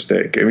kind of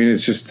mistake. I mean,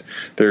 it's just,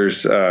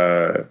 there's,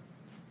 you're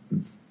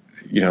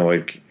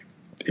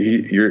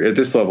at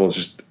this level,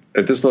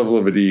 at this level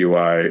of a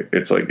DUI,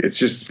 it's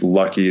just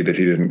lucky that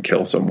he didn't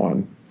kill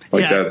someone.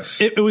 Like, yeah, that's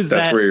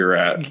where you're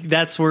at.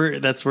 That's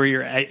where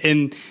you're at.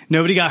 And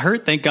nobody got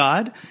hurt, thank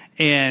God.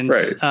 And,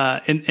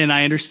 right. And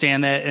I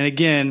understand that. And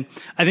again,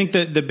 I think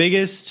that the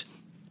biggest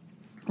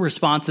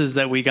responses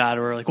that we got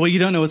were like, well, you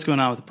don't know what's going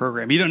on with the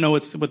program. You don't know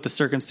what the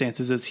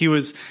circumstances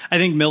is. I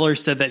think Miller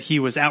said that he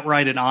was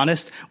outright and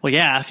honest. Well,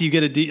 yeah, if you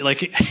get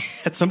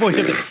at some point,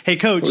 hey,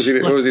 coach.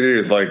 What was he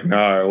doing? Like,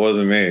 no, it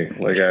wasn't me.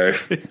 Like, I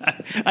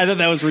thought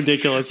that was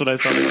ridiculous when I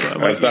saw that.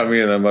 That's not me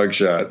in that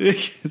mugshot.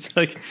 It's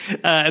like,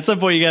 at some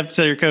point you have to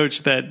tell your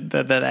coach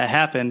that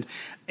happened.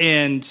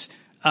 And,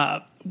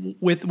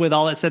 with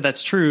all that said,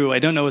 that's true. I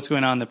don't know what's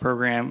going on in the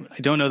program. I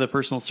don't know the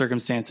personal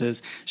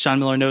circumstances. Sean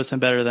Miller knows him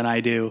better than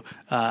I do.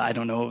 I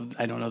don't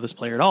know this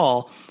player at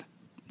all.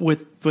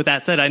 With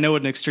that said, I know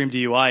what an extreme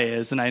DUI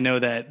is, and I know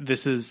that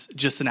this is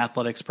just an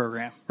athletics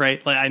program,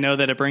 right? Like, I know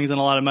that it brings in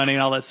a lot of money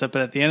and all that stuff,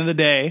 but at the end of the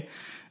day,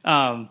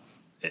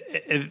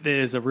 it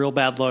is a real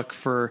bad look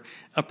for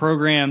a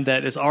program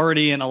that is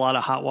already in a lot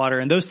of hot water,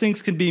 and those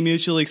things can be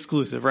mutually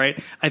exclusive,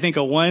 right? I think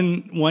a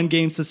one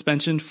game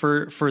suspension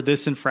for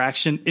this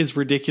infraction is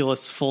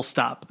ridiculous, full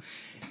stop.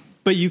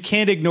 But you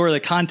can't ignore the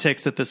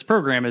context that this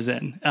program is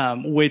in,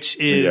 which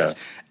is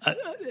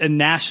a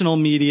national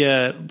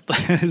media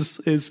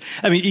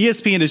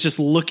ESPN is just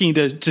looking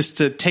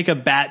to take a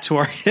bat to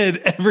our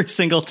head every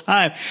single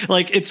time.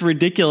 Like, it's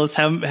ridiculous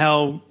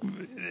how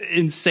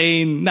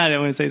insane, not I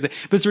don't want to say,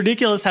 but it's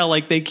ridiculous how,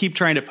 like, they keep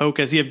trying to poke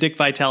us. You have Dick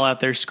Vitale out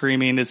there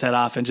screaming his head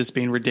off and just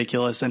being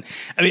ridiculous. And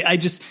I mean,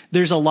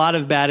 there's a lot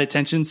of bad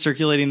attention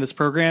circulating this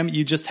program.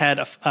 You just had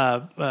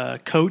a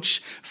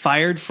coach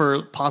fired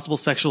for possible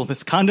sexual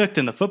misconduct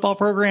in the football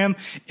program.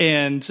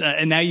 And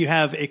now you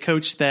have a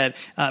coach that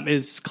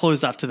is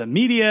closed off to the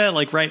media.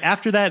 Like, right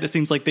after that, it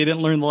seems like they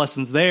didn't learn the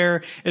lessons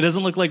there. It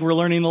doesn't look like we're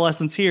learning the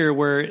lessons here,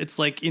 where it's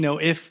like,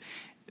 if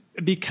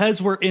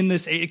because we're in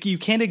this, you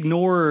can't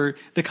ignore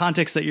the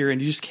context that you're in.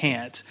 You just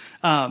can't.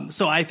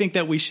 So I think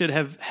that we should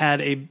have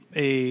had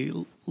a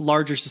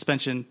larger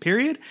suspension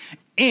period.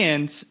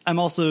 And I'm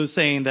also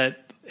saying that,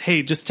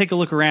 hey, just take a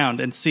look around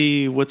and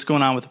see what's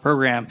going on with the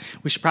program.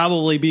 We should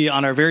probably be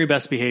on our very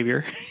best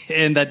behavior.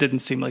 And that didn't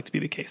seem like to be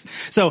the case.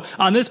 So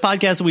on this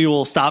podcast, we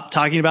will stop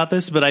talking about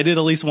this, but I did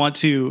at least want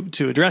to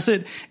address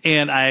it.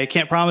 And I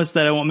can't promise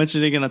that I won't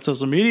mention it again on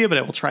social media, but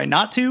I will try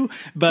not to.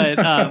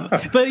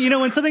 But, but you know,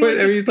 when something but, like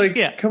this, I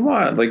mean, come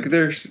on, like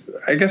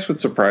I guess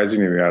what's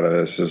surprising to me out of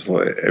this is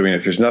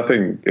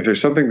if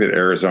there's something that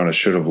Arizona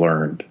should have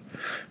learned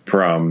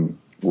from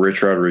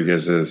Rich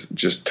Rodriguez's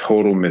just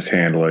total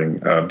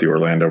mishandling of the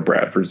Orlando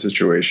Bradford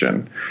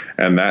situation.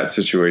 And that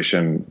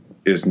situation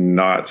is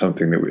not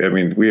something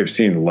that we have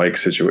seen like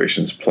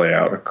situations play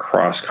out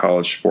across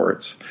college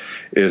sports,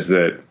 is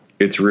that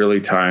it's really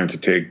time to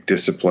take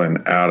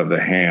discipline out of the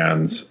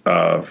hands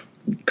of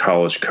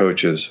college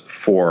coaches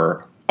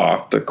for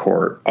off the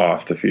court,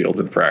 off the field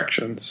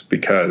infractions,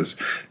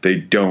 because they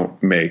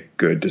don't make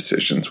good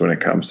decisions when it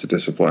comes to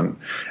discipline.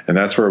 And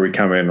that's where we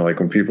come in, like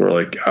when people are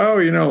like, oh,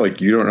 you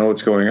don't know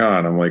what's going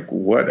on. I'm like,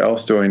 what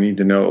else do I need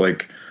to know?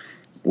 Like,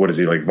 what does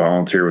he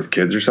volunteer with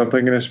kids or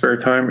something in his spare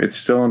time? It's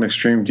still an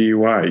extreme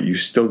DUI. You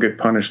still get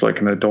punished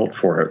like an adult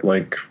for it.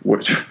 Like,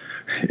 what?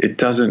 It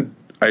doesn't.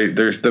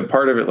 There's the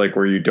part of it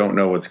where you don't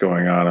know what's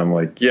going on. I'm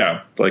like,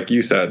 yeah, like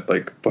you said,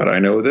 but I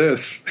know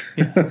this.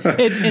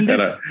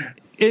 Yeah.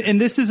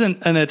 And this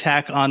isn't an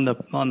attack on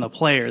the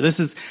player. This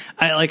is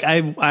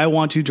I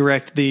want to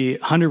direct the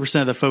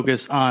 100% of the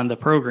focus on the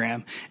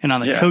program and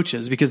on the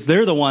coaches, because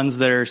they're the ones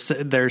that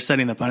are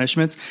setting the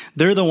punishments.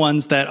 They're the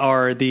ones that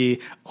are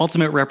the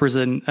ultimate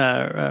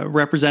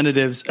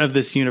representatives of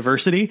this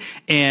university.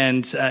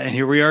 And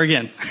here we are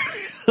again.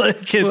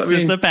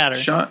 It's a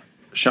pattern.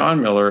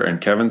 Sean Miller and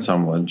Kevin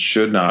Sumlin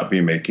should not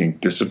be making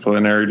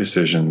disciplinary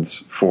decisions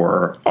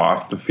for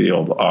off the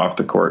field, off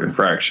the court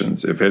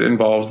infractions. If it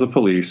involves the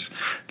police,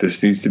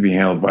 this needs to be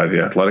handled by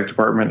the athletic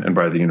department and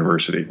by the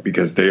university,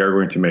 because they are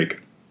going to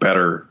make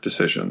better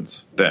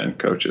decisions than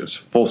coaches.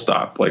 Full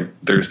stop.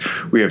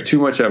 We have too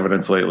much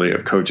evidence lately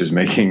of coaches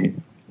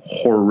making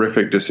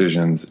horrific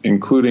decisions,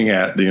 including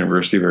at the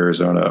University of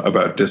Arizona,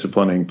 about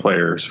disciplining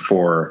players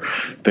for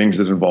things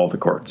that involve the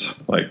courts.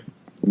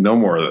 No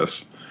more of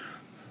this.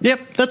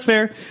 Yep, that's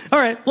fair. All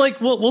right,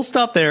 we'll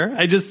stop there.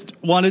 I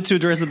just wanted to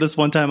address it this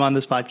one time on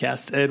this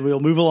podcast, and we'll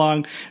move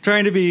along,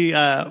 trying to be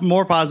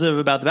more positive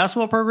about the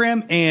basketball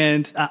program.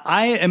 And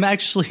I am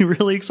actually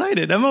really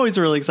excited. I'm always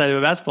really excited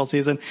about basketball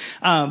season,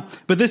 but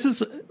this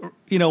is,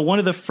 one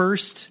of the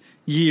first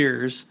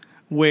years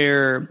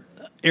where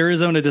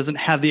Arizona doesn't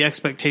have the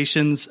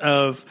expectations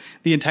of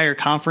the entire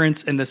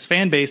conference and this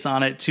fan base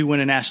on it to win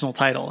a national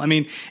title. I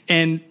mean,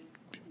 and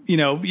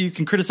you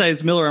can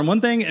criticize Miller on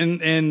one thing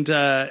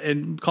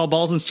and call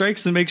balls and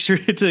strikes and make sure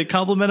to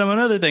compliment him on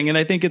another thing. And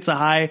I think it's a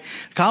high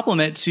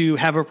compliment to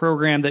have a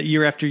program that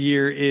year after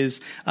year is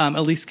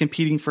at least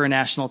competing for a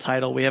national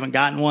title. We haven't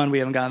gotten one. We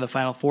haven't gotten the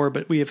Final Four,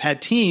 but we have had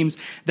teams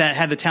that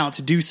had the talent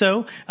to do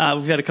so.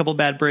 We've had a couple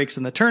bad breaks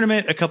in the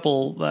tournament, a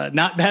couple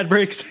not bad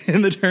breaks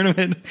in the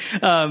tournament.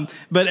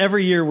 But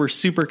every year we're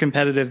super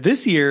competitive.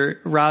 This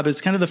year, Rob,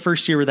 is kind of the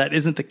first year where that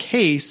isn't the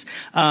case.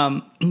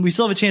 We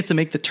still have a chance to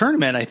make the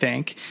tournament, I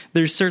think.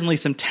 There's certainly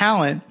some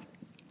talent,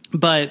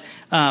 but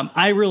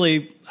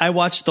I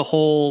watched the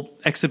whole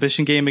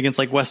exhibition game against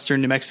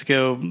Western New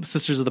Mexico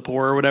Sisters of the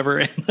Poor or whatever,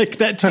 and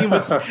that team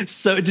was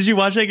so. Did you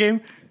watch that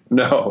game?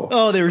 No.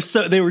 Oh, they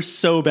were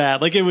so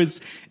bad.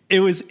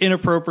 It was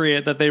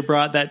inappropriate that they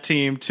brought that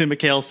team to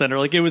McHale Center.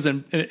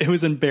 It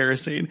was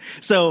embarrassing.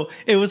 So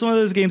it was one of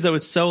those games that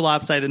was so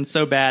lopsided and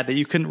so bad that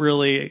you couldn't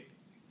really.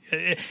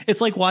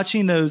 It's like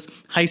watching those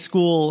high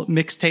school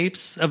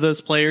mixtapes of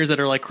those players that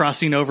are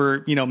crossing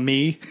over,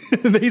 me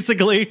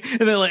basically,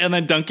 and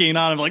then dunking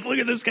on him. Look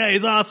at this guy.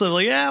 He's awesome.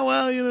 Looking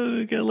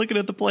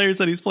at the players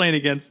that he's playing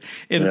against,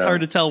 and it's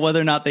hard to tell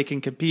whether or not they can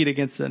compete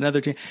against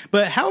another team.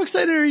 But how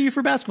excited are you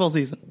for basketball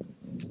season?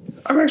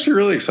 I'm actually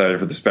really excited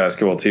for this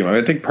basketball team.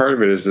 I think part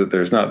of it is that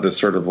there's not this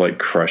sort of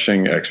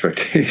crushing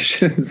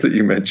expectations that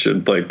you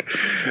mentioned.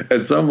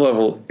 At some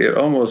level, it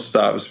almost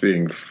stops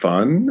being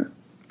fun.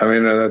 I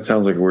mean, that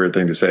sounds like a weird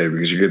thing to say,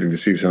 because you're getting to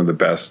see some of the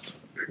best,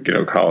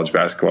 college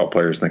basketball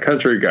players in the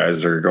country,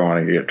 guys that are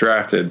going to get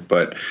drafted.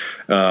 But,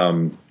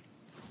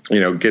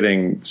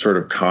 getting sort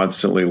of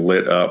constantly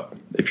lit up,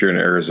 if you're an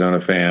Arizona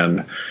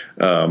fan,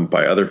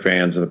 by other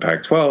fans in the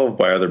Pac-12,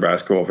 by other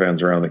basketball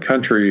fans around the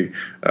country,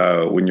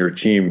 when your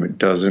team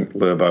doesn't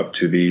live up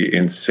to the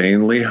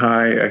insanely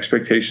high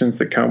expectations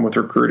that come with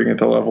recruiting at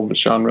the level that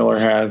Sean Miller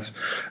has.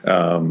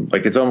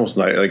 It's almost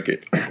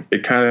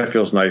it kind of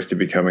feels nice to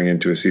be coming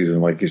into a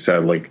season, like you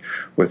said,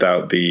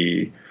 without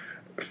the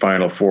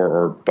Final Four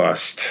or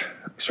bust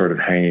sort of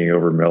hanging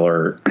over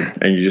Miller,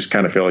 and you just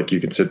kind of feel like you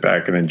can sit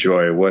back and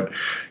enjoy what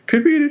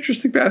could be an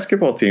interesting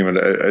basketball team, and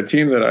a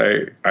team that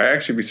I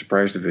actually be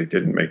surprised if they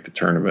didn't make the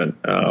tournament.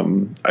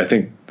 I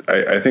think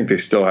they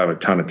still have a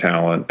ton of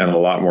talent, and a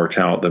lot more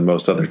talent than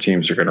most other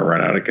teams are going to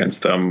run out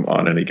against them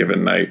on any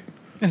given night.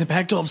 And the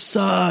Pac-12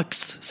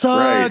 sucks.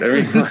 Right. I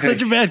mean, it's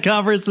such a bad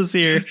conference this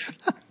year.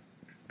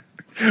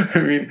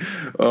 I'm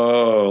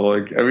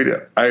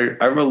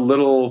a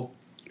little.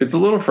 It's a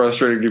little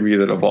frustrating to me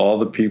that of all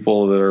the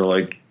people that are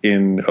like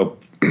in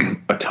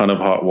a ton of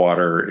hot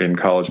water in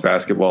college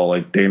basketball,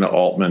 like Dana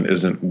Altman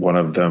isn't one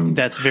of them.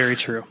 That's very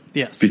true.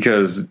 Yes,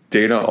 because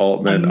Dana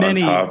Altman on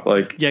top,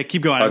 like, yeah,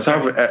 keep going. On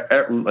top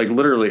of like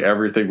literally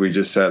everything we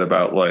just said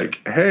about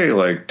like, hey,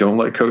 like, don't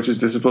let coaches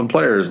discipline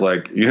players.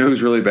 Like, you know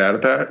who's really bad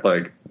at that?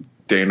 Like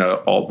Dana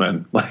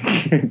Altman,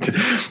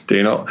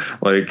 Dana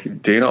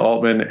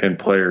Altman and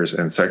players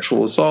and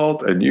sexual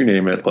assault and you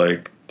name it.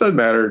 Like, doesn't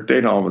matter.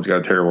 Dana Altman's got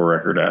a terrible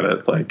record at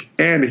it. Like,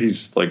 and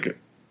he's like,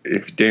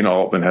 if Dana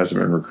Altman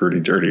hasn't been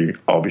recruiting dirty,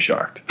 I'll be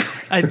shocked.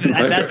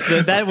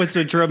 That was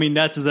what drove me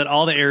nuts is that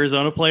all the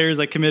Arizona players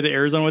that committed to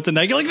Arizona went to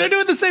Nike, like they're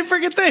doing the same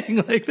freaking thing.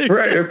 Like,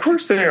 right, of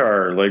course they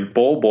are. Like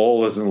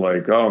Bol isn't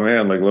like, oh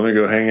man, like let me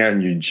go hang out in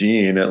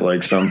Eugene at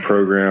like some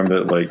program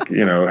that like,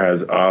 you know,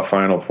 has a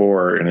Final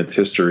Four in its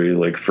history,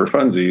 like for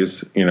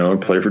funsies, you know, and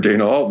play for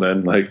Dana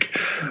Altman. Like,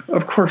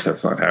 of course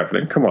that's not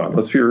happening. Come on,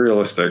 let's be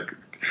realistic.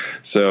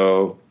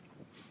 So,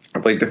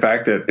 like the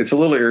fact that it's a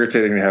little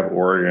irritating to have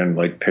Oregon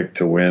like picked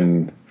to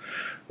win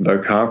the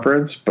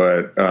conference,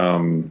 but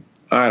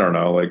I don't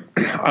know. Like,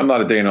 I'm not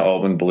a Dana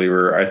Altman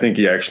believer. I think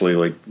he actually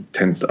like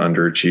tends to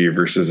underachieve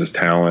versus his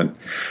talent.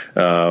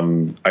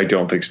 I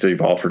don't think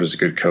Steve Alford is a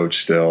good coach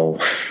still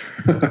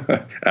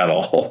at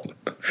all.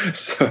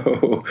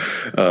 So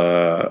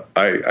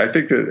I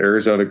think that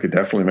Arizona could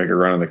definitely make a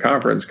run in the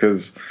conference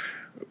because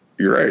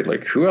you're right.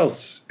 Like, who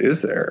else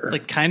is there?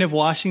 Like, kind of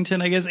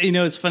Washington, I guess. You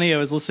know, it's funny. I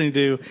was listening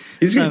to.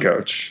 He's a good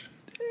coach.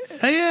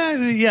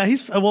 Yeah.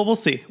 He's well. We'll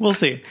see.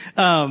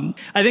 I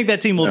think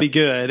that team will be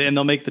good, and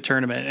they'll make the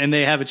tournament, and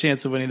they have a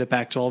chance of winning the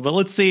Pac-12. But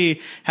let's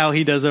see how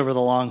he does over the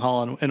long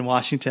haul in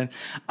Washington.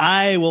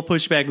 I will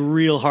push back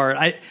real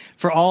hard.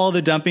 For all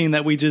the dumping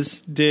that we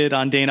just did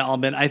on Dana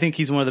Altman, I think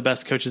he's one of the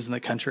best coaches in the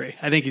country.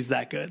 I think he's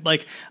that good.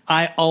 Like,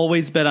 I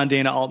always bet on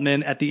Dana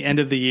Altman at the end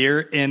of the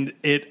year, and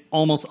it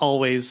almost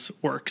always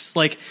works.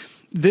 Like,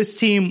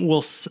 this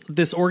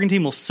Oregon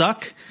team will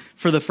suck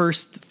for the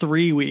first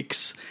 3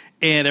 weeks.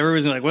 And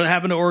everybody's like, what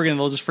happened to Oregon?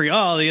 They'll just forget,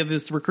 they have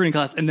this recruiting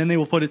class. And then they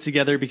will put it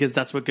together because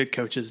that's what good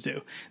coaches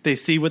do. They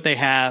see what they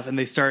have and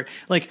they start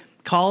like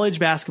college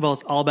basketball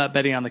is all about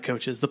betting on the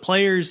coaches. The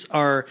players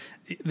are,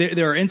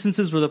 there are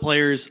instances where the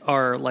players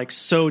are like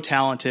so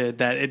talented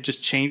that it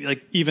just changed.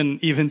 Like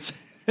even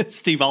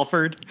Steve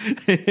Alford,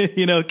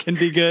 you know, can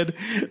be good.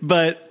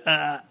 But,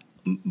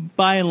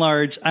 by and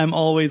large, I'm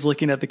always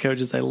looking at the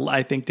coaches.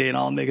 I think Dana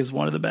Altman is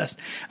one of the best.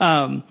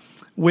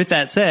 With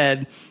that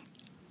said,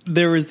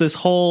 there was this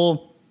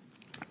whole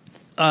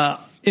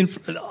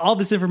all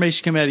this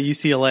information coming out of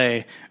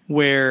UCLA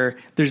where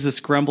there's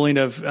this grumbling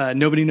of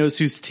nobody knows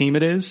whose team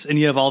it is, and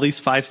you have all these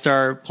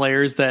 5-star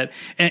players and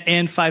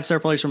 5-star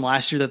players from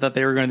last year that thought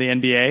they were going to the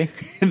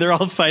NBA, and they're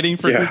all fighting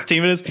for whose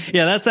team it is.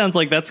 Yeah, that sounds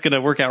like that's going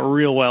to work out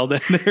real well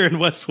down there in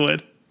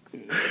Westwood.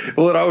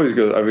 Well, it always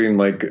goes. I mean,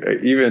 like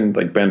even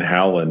like Ben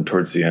Howland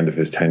towards the end of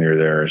his tenure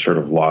there sort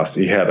of lost.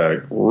 He had a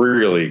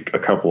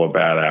couple of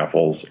bad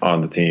apples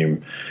on the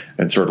team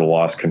and sort of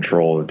lost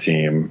control of the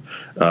team.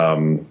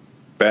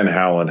 Ben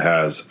Howland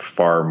has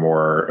far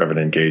more of an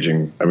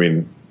engaging,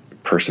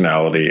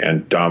 personality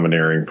and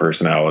domineering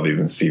personality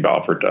than Steve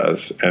Alford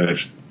does. And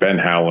if Ben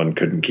Howland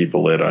couldn't keep a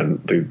lid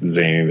on the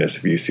zaniness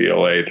of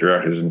UCLA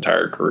throughout his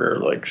entire career,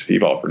 like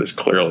Steve Alford is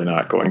clearly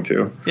not going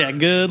to. Yeah,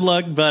 good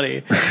luck,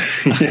 buddy.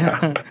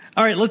 Yeah.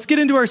 All right, let's get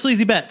into our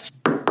sleazy bets.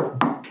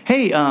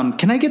 Hey,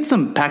 can I get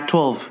some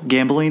Pac-12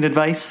 gambling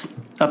advice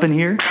up in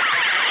here?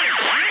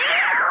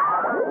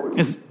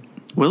 Is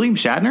William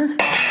Shatner?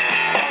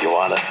 You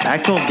want it?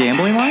 Pac-12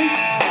 gambling lines?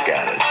 You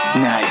got it.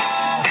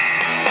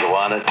 Nice. You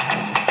want it?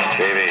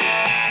 Baby,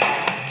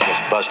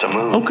 just bust a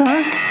move.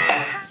 Okay.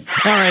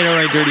 All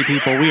right, dirty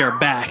people. We are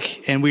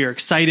back, and we are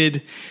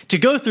excited to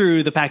go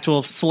through the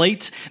Pac-12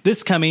 slate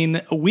this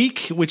coming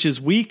week, which is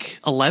week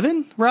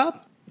 11,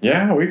 Rob?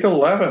 Yeah, week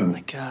 11. Oh,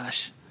 my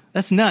gosh.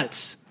 That's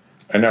nuts.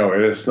 I know.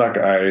 It is not.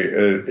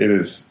 It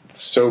is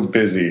so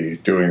busy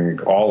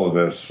doing all of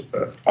this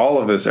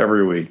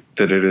every week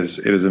that it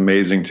is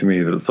amazing to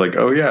me that it's like,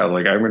 oh, yeah,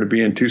 like I'm going to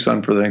be in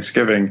Tucson for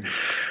Thanksgiving.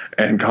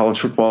 And college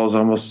football is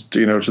almost,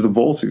 to the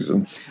bowl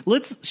season.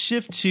 Let's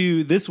shift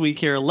to this week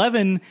here,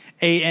 11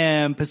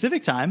 a.m.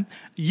 Pacific time.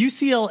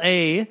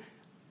 UCLA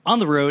on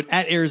the road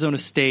at Arizona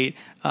State.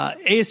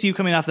 ASU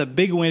coming off that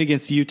big win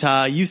against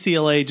Utah.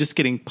 UCLA just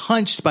getting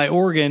punched by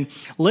Oregon.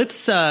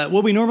 Let's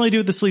what we normally do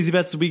with the Sleazy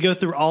Bets is we go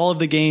through all of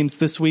the games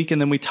this week,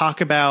 and then we talk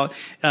about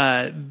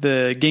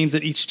the games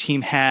that each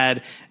team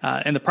had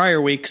in the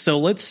prior week. So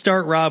let's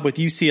start, Rob, with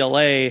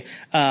UCLA.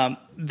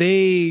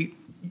 They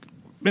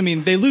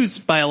lose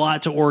by a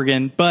lot to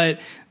Oregon,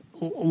 but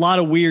a lot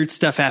of weird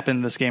stuff happened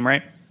in this game,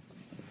 right?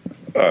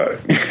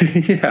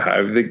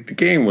 Yeah, the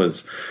game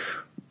was,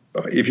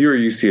 if you were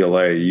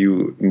UCLA,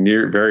 you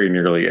very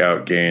nearly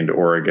outgained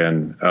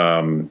Oregon.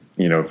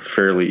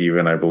 fairly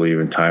even, I believe,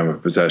 in time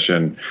of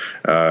possession.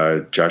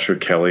 Joshua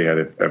Kelly had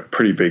a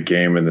pretty big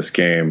game in this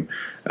game.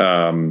 He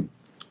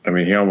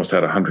almost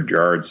had 100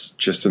 yards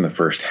just in the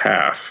first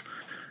half.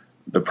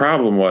 The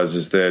problem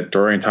is that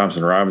Dorian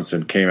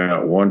Thompson-Robinson came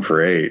out 1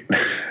 for 8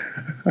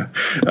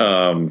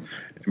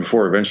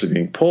 before eventually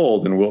being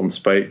pulled, and Wilton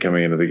Speight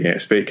coming into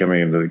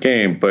the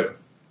game. But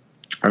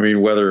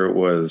whether it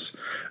was,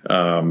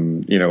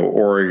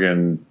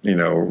 Oregon,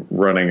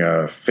 running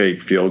a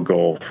fake field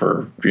goal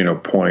for,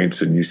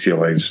 points and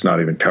UCLA just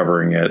not even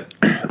covering it,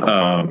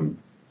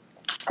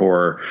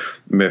 or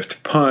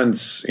miffed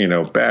punts,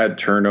 bad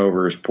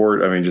turnovers,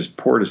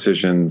 poor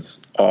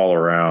decisions all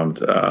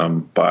around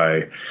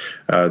by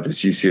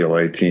this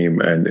UCLA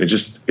team. And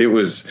it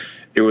was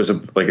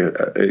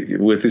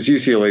with this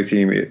UCLA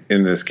team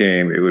in this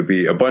game, it would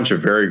be a bunch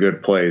of very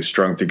good plays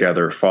strung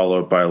together,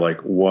 followed by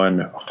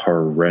one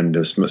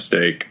horrendous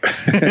mistake.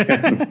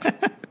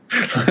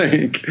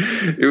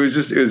 It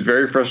was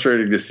very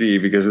frustrating to see,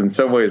 because in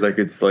some ways, I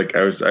was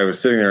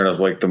sitting there and I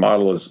was like, the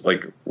model is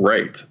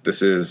right.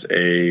 This is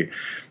if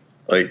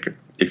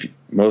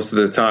most of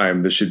the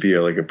time this should be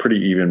a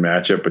pretty even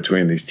matchup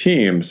between these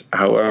teams.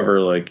 However,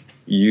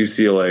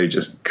 UCLA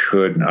just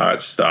could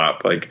not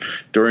stop.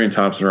 Dorian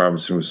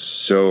Thompson-Robinson was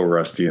so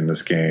rusty in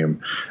this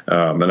game.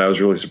 And I was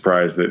really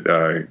surprised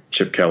that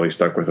Chip Kelly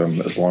stuck with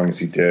him as long as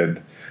he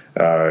did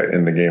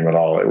in the game at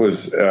all. It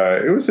was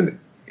an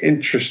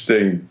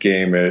interesting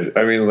game.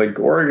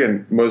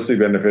 Oregon mostly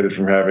benefited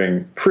from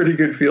having pretty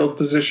good field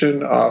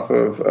position off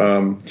of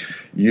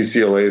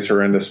UCLA's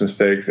horrendous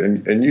mistakes,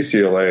 and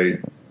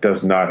UCLA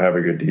does not have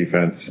a good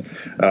defense.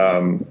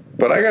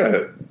 But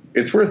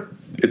it's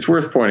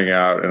worth pointing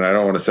out, and I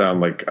don't want to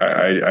sound like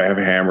I have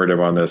hammered him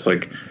on this.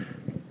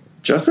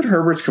 Justin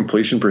Herbert's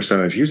completion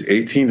percentage, he was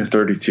 18 to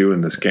 32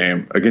 in this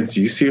game against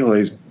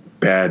UCLA's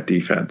bad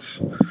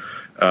defense.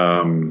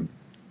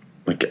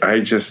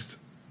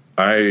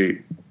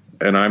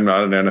 And I'm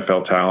not an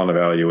NFL talent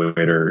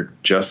evaluator.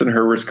 Justin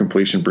Herbert's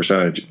completion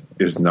percentage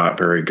is not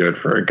very good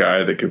for a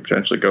guy that could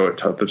potentially go at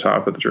the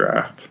top of the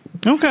draft.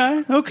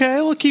 Okay.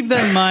 We'll keep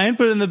that in mind.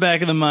 Put it in the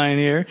back of the mind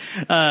here.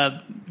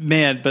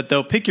 But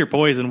they'll pick your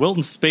poison.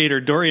 Wilton Speight or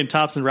Dorian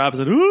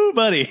Thompson-Robinson. Ooh,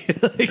 buddy.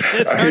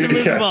 It's hard to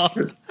move the ball.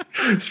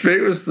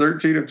 Speight was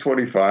 13 of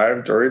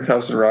 25. Dorian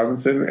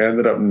Thompson-Robinson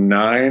ended up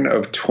 9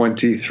 of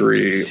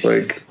 23.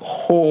 Jeez.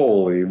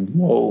 Holy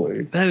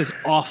moly. That is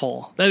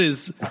awful. That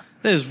is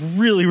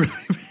really, really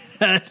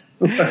bad.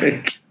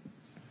 In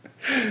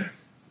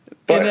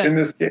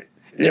this game,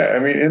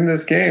 in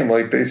this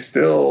game, they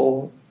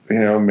still,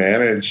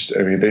 managed.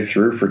 They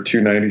threw for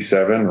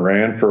 297,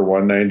 ran for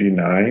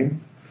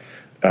 199.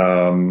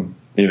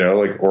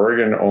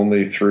 Oregon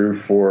only threw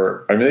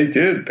for.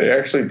 They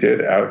actually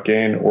did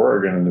outgain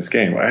Oregon in this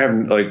game.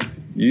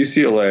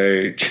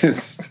 UCLA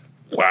just.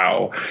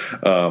 Wow.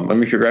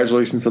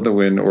 Congratulations on the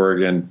win,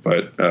 Oregon.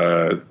 But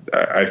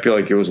I feel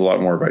like it was a lot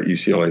more about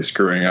UCLA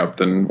screwing up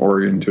than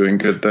Oregon doing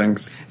good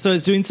things. So I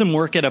was doing some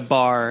work at a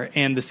bar,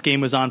 and this game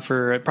was on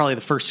for probably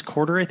the first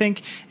quarter, I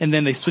think. And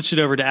then they switched it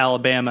over to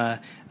Alabama,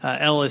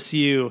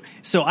 LSU.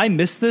 So I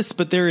missed this,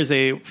 but there is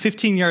a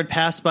 15-yard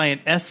pass by an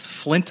S.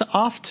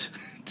 Flintoft.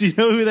 Do you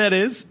know who that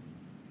is?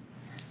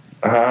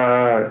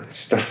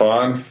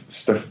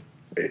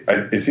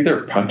 Is he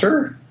their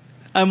punter?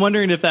 I'm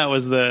wondering if that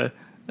was the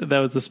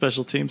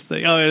special teams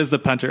thing. Oh, it is the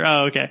punter.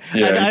 Oh, okay.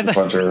 Yeah, he's the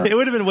punter. It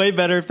would have been way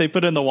better if they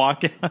put in the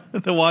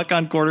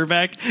walk-on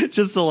quarterback,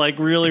 just to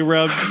really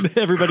rub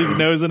everybody's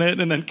nose in it,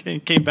 and then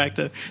came back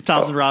to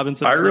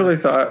Thompson-Robinson. I really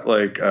thought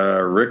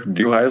Rick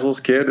Neuheisel's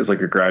kid is a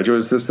graduate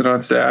assistant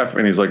on staff,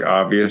 and he's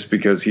obvious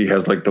because he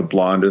has the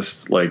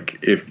blondest.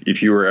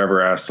 If you were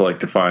ever asked to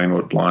define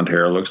what blonde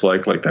hair looks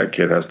like that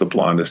kid has the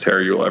blondest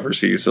hair you'll ever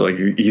see. So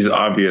he's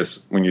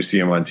obvious when you see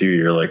him on TV.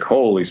 You're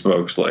holy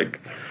smokes,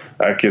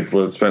 that kid's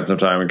spent some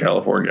time in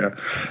California.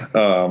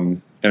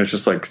 And it's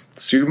just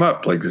suit him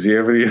up. Does he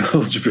have any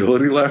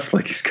eligibility left?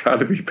 He's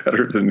got to be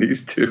better than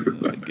these two. Oh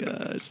my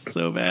gosh,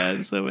 so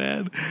bad.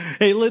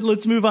 Hey,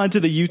 let's move on to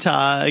the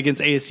Utah against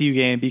ASU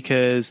game,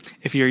 because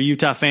if you're a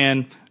Utah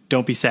fan,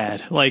 don't be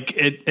sad.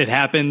 It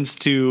happens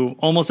to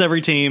almost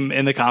every team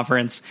in the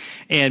conference.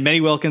 And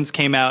Manny Wilkins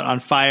came out on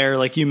fire.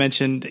 Like you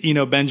mentioned,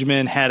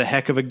 Benjamin had a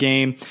heck of a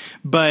game.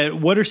 But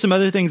what are some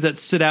other things that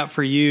stood out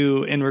for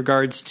you in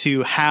regards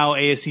to how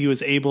ASU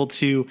was able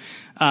to,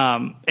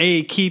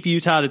 keep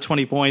Utah to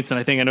 20 points? And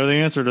I think I know the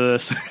answer to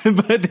this,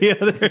 but the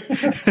other,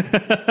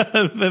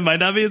 it might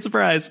not be a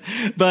surprise,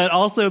 but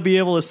also be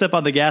able to step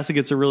on the gas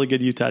against a really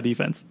good Utah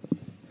defense.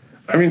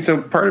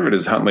 So part of it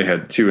is Huntley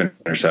had 2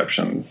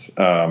 interceptions,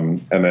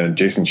 and then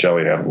Jason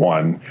Shelley had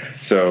 1.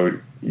 So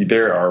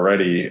they're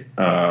already,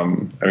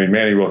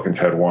 Manny Wilkins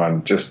had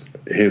 1, just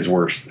his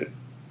worst,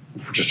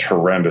 just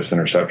horrendous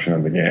interception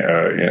in the game,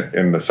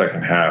 in the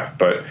second half.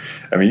 But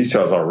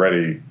Utah's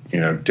already,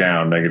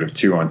 down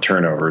 -2 on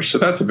turnovers. So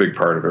that's a big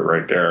part of it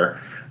right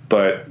there.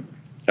 But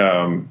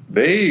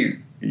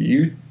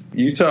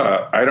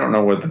Utah, I don't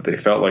know whether they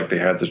felt like they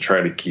had to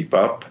try to keep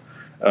up,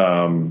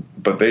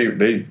 but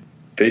they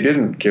they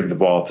didn't give the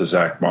ball to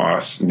Zach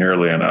Moss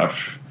nearly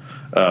enough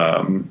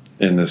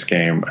in this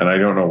game, and I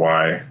don't know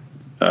why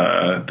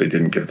they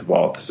didn't give the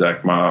ball to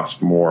Zach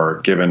Moss more,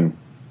 given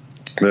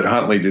that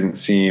Huntley didn't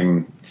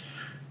seem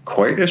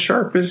quite as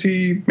sharp as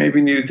he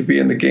maybe needed to be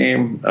in the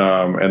game.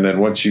 And then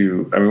once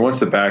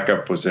the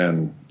backup was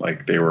in,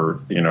 like, they were,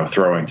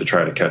 throwing to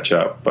try to catch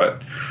up,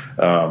 but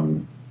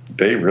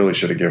they really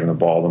should have given the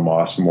ball to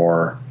Moss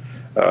more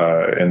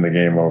in the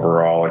game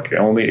overall. Like,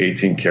 only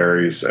 18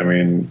 carries. I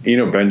mean,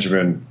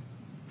 Benjamin,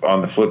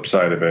 on the flip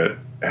side of it,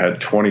 had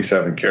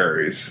 27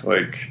 carries.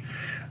 Like,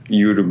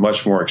 you would have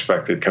much more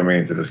expected coming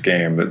into this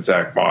game that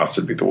Zach Moss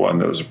would be the one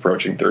that was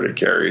approaching 30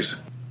 carries.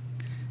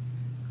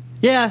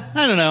 Yeah,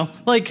 I don't know.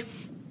 Like,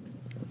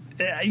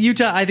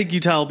 Utah, I think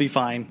Utah will be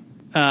fine.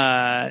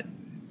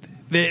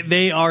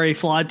 They are a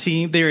flawed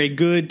team. They're a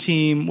good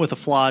team with a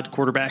flawed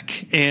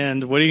quarterback.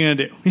 And what are you going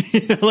to do?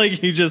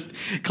 Like, you just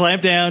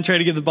clamp down, try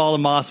to give the ball to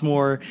Moss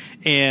more,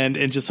 and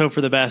just hope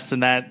for the best.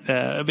 And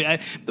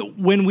that,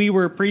 when we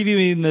were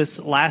previewing this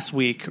last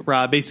week,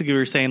 Rob, basically we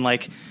were saying,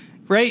 like,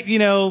 right,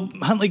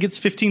 Huntley gets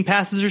 15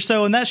 passes or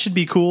so, and that should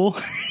be cool.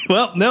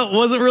 Well, no, it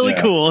wasn't really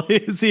cool.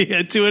 He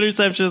had 2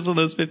 interceptions on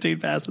those 15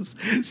 passes.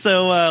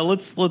 So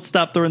let's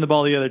stop throwing the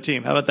ball to the other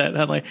team. How about that,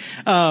 Huntley?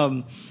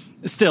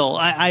 Still,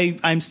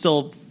 I'm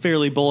still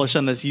fairly bullish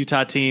on this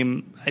Utah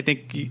team. I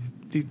think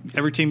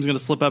every team's going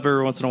to slip up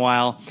every once in a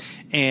while,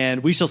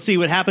 and we shall see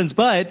what happens.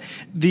 But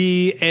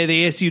the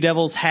ASU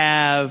Devils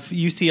have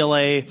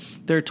UCLA.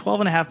 They're a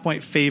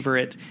 12.5-point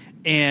favorite.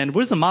 And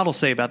what does the model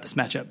say about this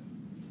matchup?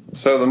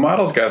 So the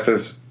model's got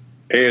this.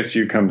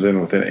 ASU comes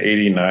in with an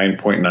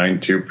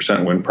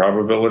 89.92% win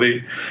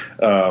probability.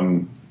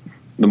 The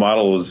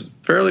model was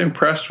fairly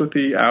impressed with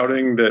the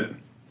outing that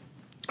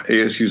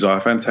ASU's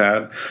offense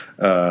had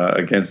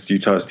against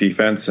Utah's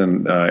defense,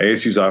 and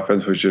ASU's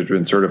offense, which had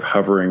been sort of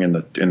hovering in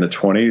the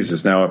 20s,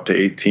 is now up to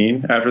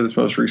 18 after this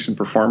most recent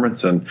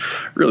performance, and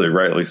really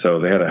rightly so.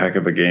 They had a heck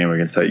of a game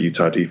against that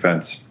Utah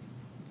defense.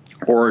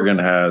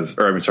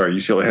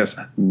 UCLA has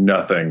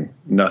nothing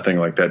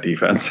like that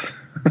defense.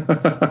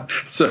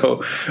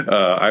 So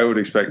I would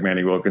expect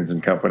Manny Wilkins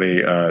and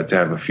company to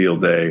have a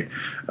field day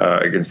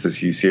against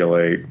this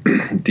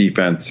UCLA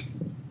defense.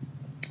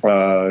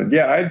 I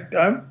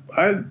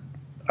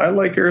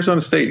like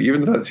Arizona State,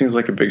 even though that seems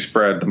like a big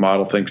spread. The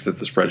model thinks that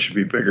the spread should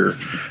be bigger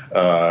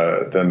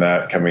than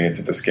that coming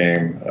into this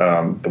game.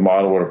 The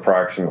model would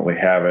approximately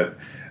have it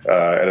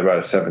at about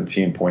a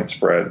 17-point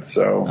spread.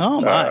 So,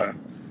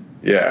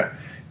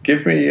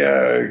 give me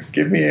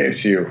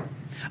ASU.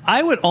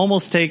 I would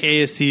almost take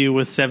ASU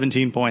with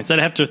 17 points. I'd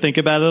have to think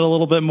about it a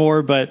little bit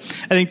more, but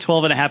I think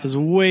 12.5 is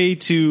way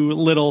too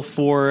little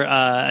for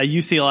a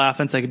UCLA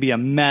offense that could be a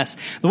mess.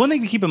 The one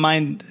thing to keep in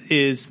mind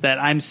is that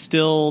I'm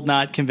still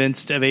not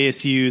convinced of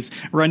ASU's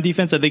run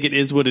defense. I think it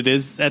is what it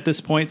is at this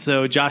point.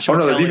 So Joshua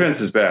Kelly, the defense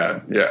is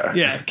bad.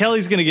 Yeah,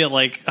 Kelly's going to get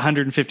like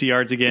 150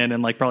 yards again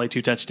and like probably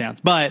 2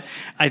 touchdowns. But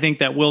I think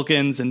that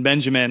Wilkins and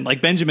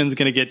Benjamin's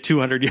going to get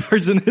 200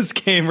 yards in this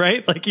game,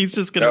 right? Like, he's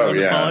just going to run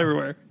the ball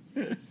everywhere.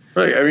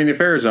 Right. I mean, if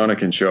Arizona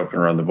can show up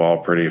and run the ball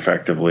pretty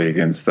effectively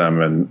against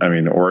them, and I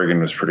mean, Oregon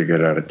was pretty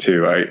good at it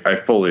too. I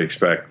fully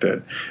expect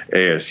that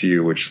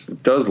ASU, which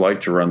does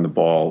like to run the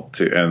ball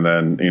and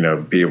then,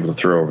 be able to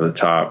throw over the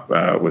top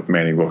with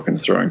Manny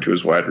Wilkins throwing to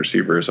his wide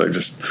receivers.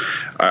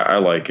 I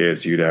like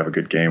ASU to have a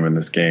good game in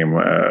this game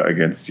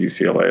against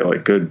UCLA.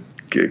 Like,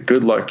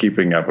 good luck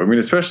keeping up. I mean,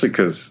 especially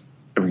because,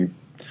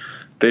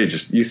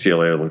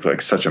 UCLA looked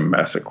like such a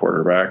mess at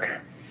quarterback.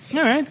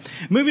 All right.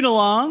 Moving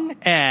along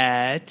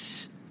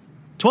at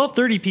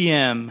 12:30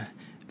 p.m.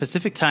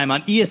 Pacific time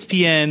on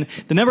ESPN,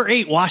 the number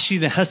 8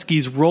 Washington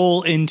Huskies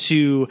roll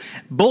into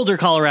Boulder,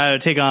 Colorado to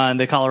take on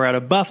the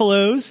Colorado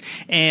Buffaloes.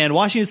 And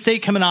Washington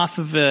State coming off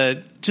of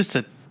just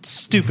a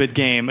stupid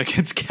game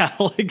against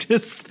Cal, like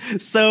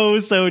just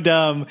so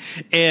dumb.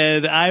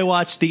 And I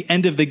watched the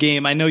end of the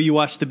game. I know you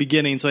watched the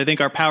beginning, so I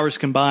think our powers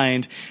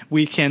combined,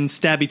 we can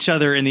stab each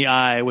other in the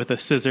eye with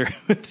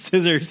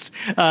scissors,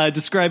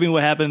 describing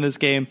what happened in this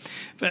game.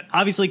 But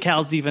obviously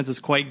Cal's defense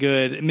is quite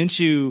good.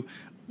 Minshew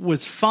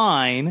was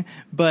fine,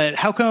 but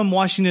how come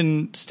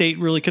Washington State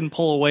really couldn't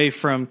pull away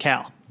from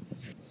Cal?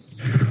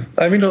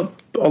 I mean, a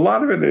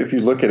lot of it, if you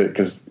look at it,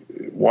 because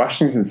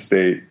Washington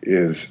State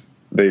is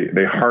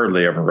they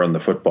hardly ever run the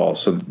football.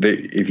 So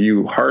if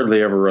you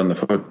hardly ever run the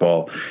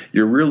football,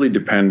 you're really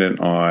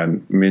dependent on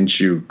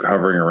Minshew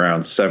hovering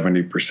around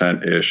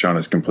 70%-ish on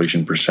his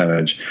completion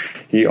percentage.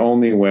 He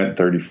only went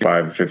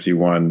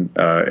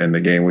 35-51 in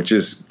the game, which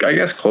is, I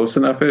guess, close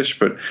enough-ish.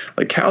 But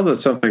like, Cal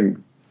does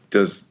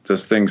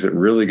things that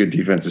really good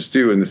defenses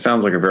do, and this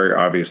sounds like a very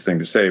obvious thing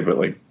to say, but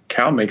like,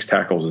 Cal makes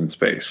tackles in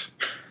space.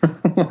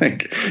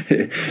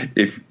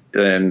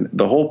 And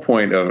the whole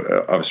point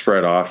of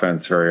spread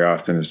offense very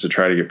often is to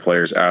try to get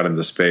players out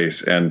into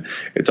space, and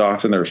it's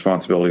often the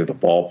responsibility of the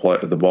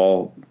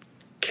ball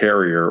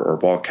carrier or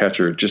ball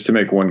catcher just to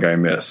make one guy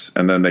miss,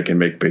 and then they can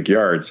make big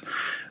yards.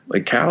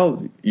 like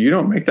Cal, you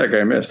don't make that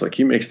guy miss. Like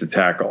he makes the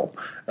tackle.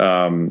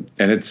 And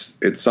it's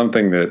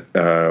something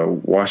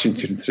that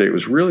Washington State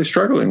was really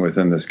struggling with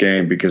in this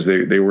game because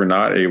they were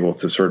not able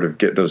to sort of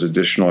get those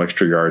additional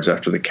extra yards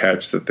after the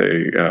catch that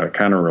they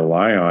kind of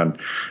rely on.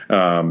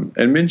 And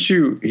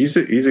Minshew, he's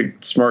a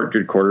smart,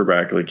 good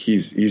quarterback. Like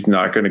he's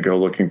not going to go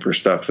looking for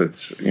stuff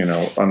that's,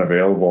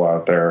 unavailable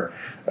out there.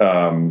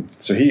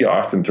 So he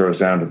often throws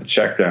down to the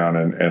check down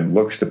and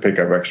looks to pick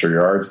up extra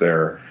yards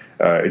there.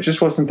 It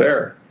just wasn't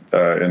there.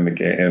 In the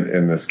game,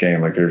 in this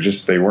game, like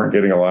they weren't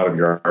getting a lot of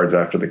yards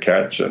after the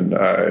catch, and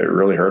it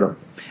really hurt them.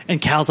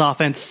 And Cal's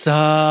offense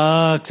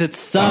sucks. It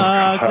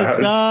sucks. It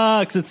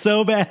sucks. It's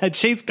so bad.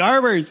 Chase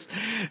Garbers,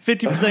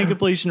 50%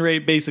 completion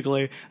rate,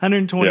 basically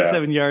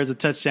 127 yards, a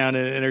touchdown,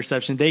 and an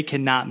interception. They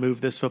cannot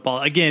move this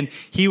football. Again,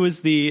 he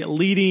was the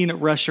leading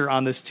rusher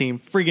on this team.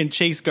 Friggin'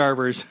 Chase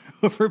Garbers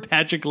over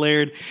Patrick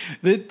Laird.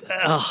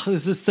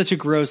 This is such a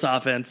gross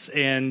offense.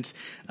 And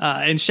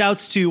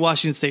shouts to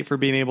Washington State for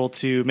being able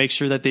to make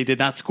sure that they did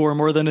not score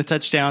more than a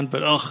touchdown.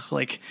 But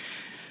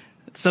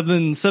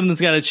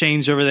something's got to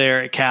change over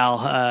there at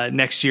Cal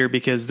next year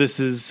because this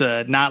is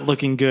not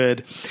looking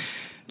good.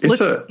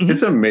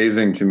 It's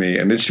amazing to me,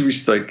 and it should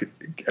be like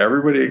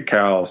everybody at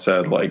Cal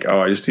said, like,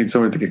 "Oh, I just need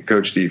someone to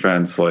coach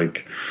defense."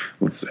 Like,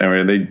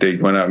 they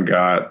went out and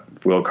got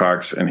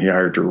Wilcox, and he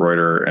hired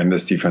DeRuyter, and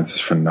this defense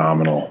is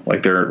phenomenal.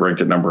 Like they're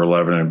ranked at number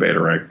 11 in beta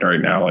rank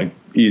right now, like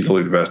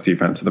easily the best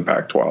defense in the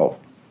Pac-12.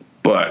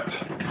 But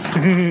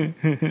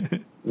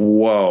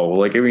whoa,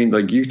 like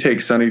you take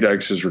Sonny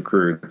Dykes'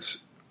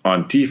 recruits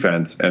on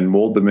defense and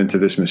mold them into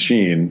this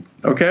machine.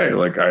 Okay,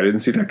 like I didn't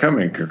see that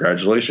coming.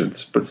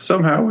 Congratulations. But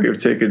somehow we have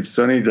taken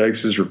Sonny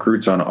Dykes'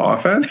 recruits on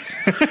offense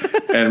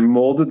and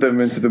molded them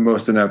into the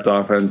most inept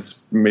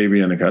offense maybe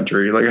in the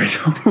country. Like I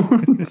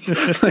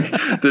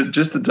don't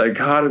just the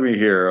dichotomy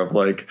here of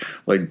like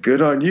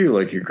good on you,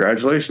 like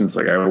congratulations.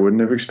 Like I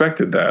wouldn't have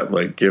expected that,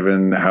 like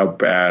given how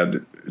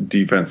bad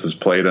defense was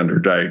played under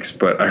Dykes,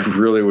 but I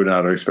really would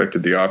not have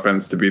expected the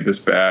offense to be this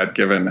bad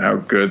given how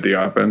good the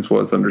offense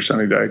was under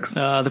Sonny Dykes.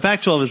 The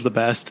Pac-12 is the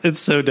best. It's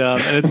so dumb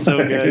and it's so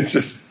good. It's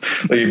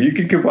just like if you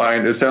could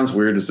combine, it sounds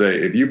weird to say,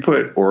 if you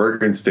put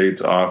Oregon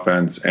State's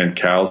offense and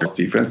Cal's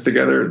defense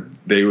together,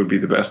 they would be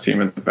the best team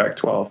in the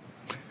Pac-12.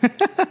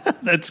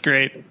 That's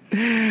great.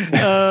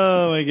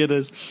 Oh my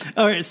goodness.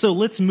 All right. So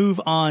let's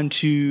move on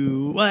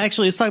to,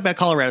 let's talk about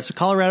Colorado. So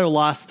Colorado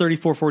lost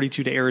 34-42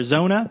 to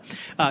Arizona.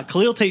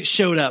 Khalil Tate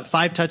showed up,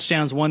 5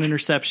 touchdowns, 1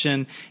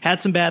 interception,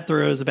 had some bad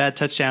throws, a bad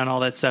touchdown,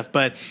 all that stuff,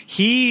 but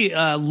he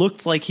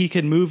looked like he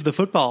could move the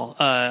football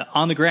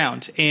on the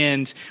ground.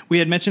 And we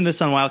had mentioned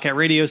this on Wildcat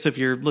Radio. So if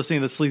you're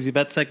listening to the Sleazy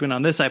Bet segment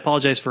on this, I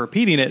apologize for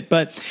repeating it,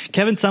 but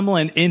Kevin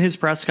Summerlin in his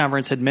press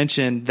conference had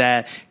mentioned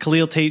that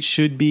Khalil Tate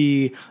should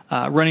be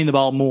running the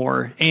ball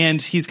more,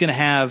 and he's going to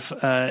have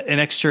an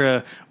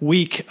extra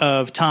week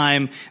of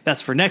time.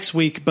 That's for next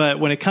week. But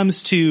when it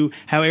comes to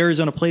how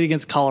Arizona played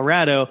against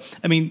Colorado,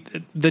 I mean,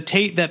 the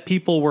Tate that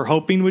people were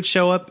hoping would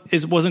show up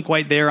wasn't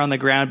quite there on the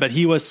ground, but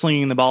he was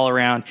slinging the ball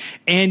around.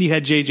 And you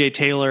had J.J.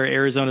 Taylor,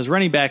 Arizona's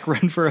running back,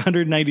 run for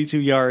 192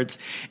 yards.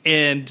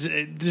 And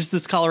just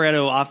this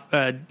Colorado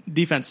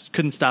defense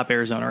couldn't stop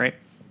Arizona, right?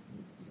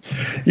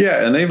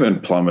 Yeah, and they've been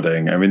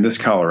plummeting. I mean, this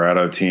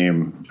Colorado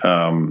team,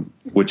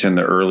 which in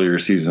the earlier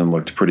season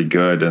looked pretty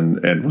good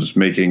and was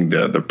making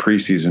the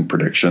preseason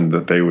prediction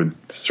that they would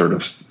sort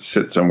of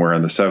sit somewhere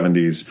in the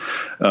 70s,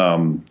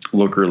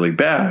 look really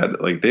bad.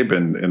 Like they've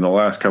been, in the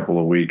last couple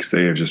of weeks,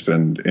 they have just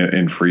been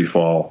in free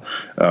fall.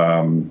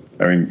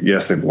 I mean,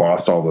 yes, they've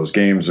lost all those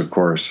games, of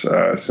course,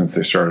 since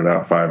they started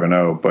out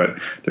 5-0, but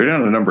they're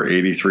down to number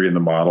 83 in the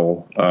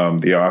model.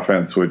 The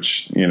offense,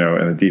 which,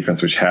 and the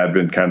defense, which had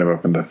been kind of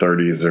up in the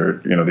 30s,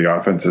 the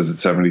offense is at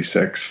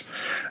 76.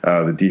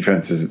 The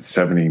defense is at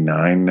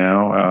 79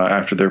 now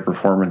after their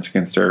performance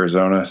against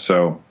Arizona.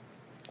 So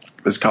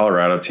this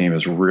Colorado team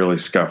is really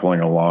scuffling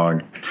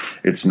along.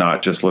 It's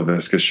not just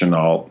Laviska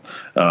Shenault.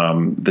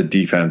 The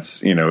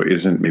defense,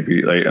 isn't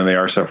maybe, and they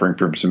are suffering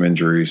from some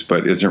injuries,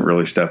 but isn't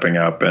really stepping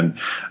up. And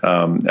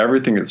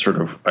everything that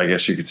sort of, I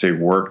guess you could say,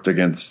 worked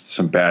against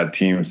some bad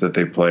teams that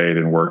they played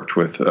and worked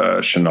with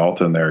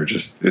Shenault in there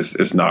just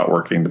is not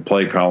working. The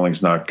play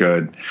calling's not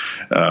good.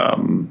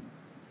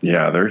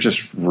 Yeah, they're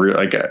just real.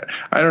 Like,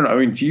 I don't know. I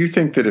mean, do you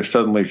think that if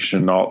suddenly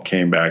Shenault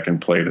came back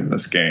and played in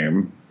this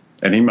game,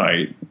 and he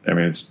might, I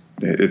mean,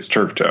 it's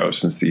turf toe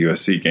since the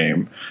USC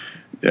game,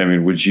 I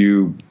mean, would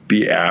you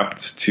be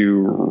apt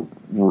to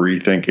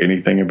rethink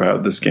anything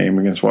about this game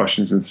against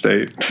Washington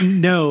State?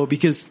 No,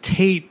 because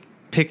Tate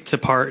picked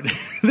apart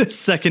the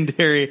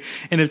secondary,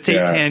 and if Tate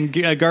can,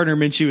 Gardner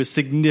Minshew is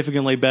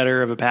significantly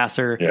better of a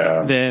passer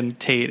than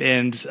Tate,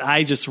 and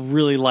I just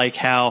really like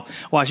how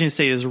Washington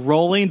State is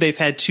rolling. They've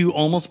had 2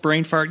 almost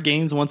brain fart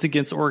games, once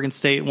against Oregon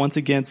State, once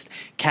against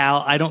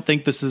Cal. I don't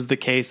think this is the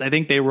case. I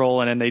think they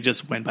roll in and they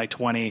just win by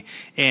 20.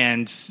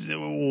 And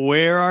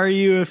where are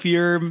you if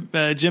you're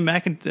Jim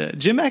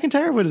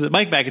McIntyre? What is it?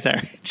 Mike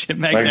McIntyre.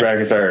 Mike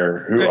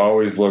McIntyre, who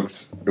always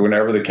looks,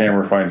 whenever the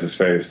camera finds his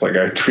face, like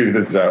I tweeted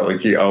this out,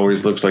 like he always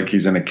always looks like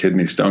he's in a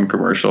kidney stone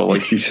commercial.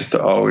 Like he just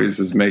always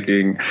is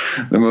making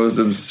the most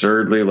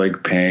absurdly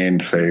like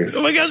pained face.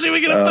 Oh my gosh, am I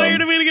gonna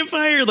fired? Am I gonna get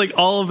fired? Like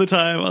all of the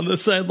time on the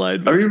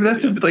sideline. I mean,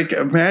 that's like,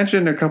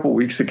 imagine a couple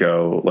weeks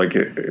ago, like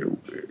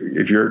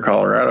if you're a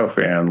Colorado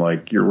fan,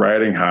 like you're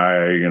riding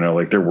high, you know,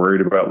 like they're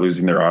worried about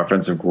losing their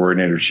offensive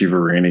coordinator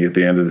Chiaverini at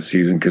the end of the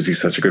season because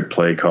he's such a good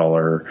play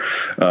caller.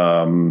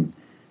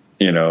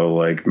 You know,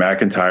 like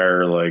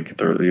McIntyre, like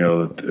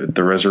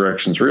the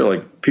resurrection's real.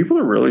 Like people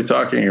are really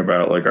talking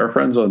about, like our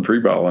friends on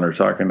Pre-Ballin are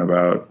talking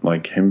about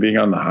like him being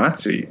on the hot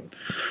seat,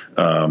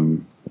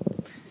 coming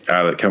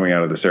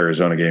out of this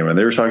Arizona game, and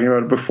they were talking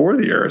about it before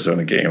the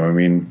Arizona game. I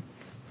mean,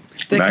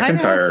 that kind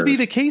of has to be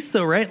the case,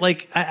 though, right?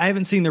 Like I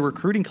haven't seen the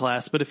recruiting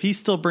class, but if he's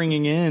still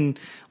bringing in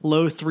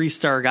low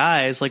 3-star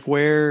guys, like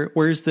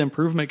where's the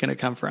improvement going to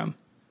come from?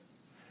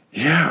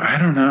 Yeah, I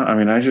don't know. I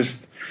mean,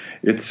 it's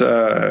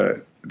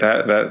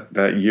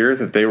that year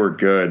that they were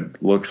good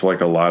looks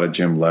like a lot of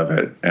Jim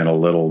Leavitt and a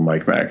little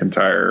Mike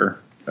McIntyre.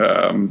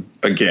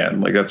 Again,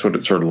 like that's what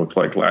it sort of looked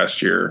like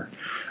last year.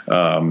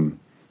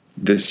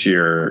 This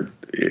year,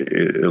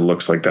 it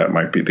looks like that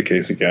might be the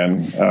case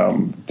again.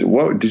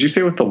 What did you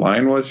say? What the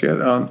line was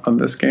yet on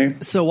this game?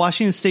 So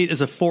Washington State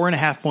is a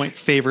 4.5-point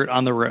favorite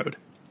on the road.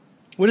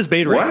 What does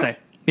Baderang say?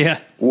 Yeah.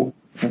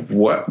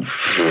 What?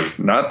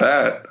 Not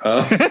that.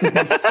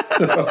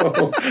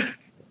 So.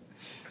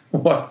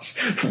 What?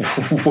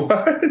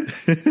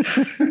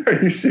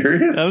 Are you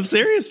serious? I'm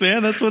serious,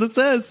 man. That's what it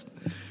says.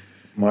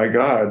 My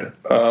God.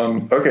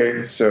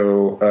 Okay,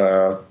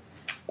 so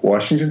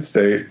Washington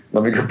State.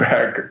 Let me go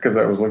back because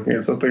I was looking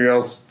at something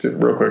else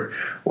real quick.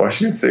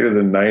 Washington State is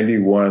a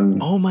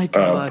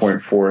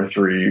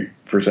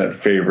 91.43%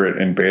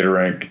 favorite in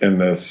Baderang in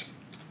this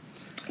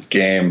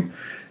game,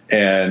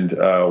 and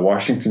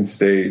Washington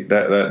State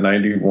that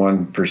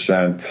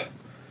 91%.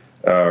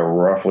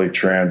 Roughly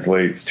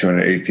translates to an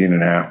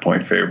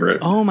 18.5-point favorite.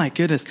 Oh my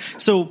goodness.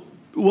 So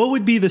what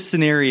would be the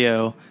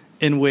scenario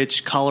in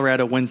which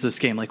Colorado wins this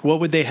game? Like what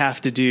would they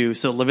have to do?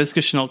 So Laviska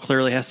Shenault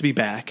clearly has to be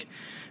back.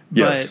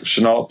 Yes,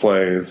 Shenault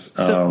plays.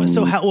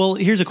 So how, well,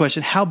 here's a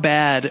question. How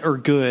bad or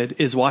good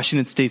is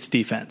Washington State's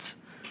defense?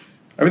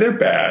 I mean, they're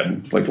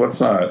bad. Like let's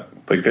not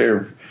like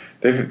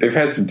they've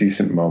had some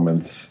decent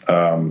moments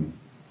throughout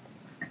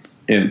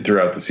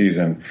the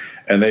season,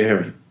 and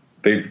they've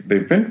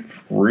been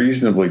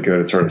reasonably good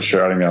at sort of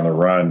shutting down the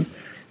run,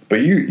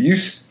 but you've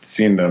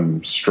seen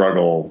them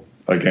struggle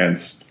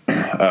against,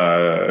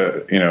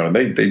 they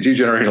do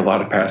generate a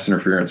lot of pass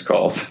interference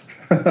calls.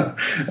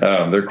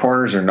 Their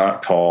corners are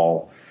not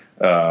tall,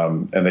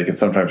 and they can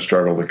sometimes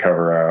struggle to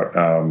cover out,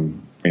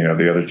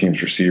 the other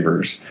team's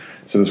receivers.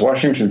 So this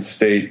Washington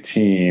State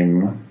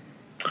team,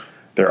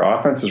 their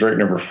offense is ranked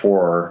number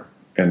 4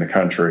 in the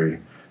country.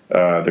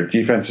 Their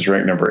defense is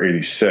ranked number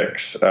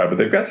 86, but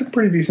they've got some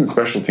pretty decent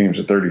special teams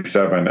at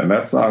 37, and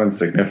that's not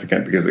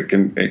insignificant because it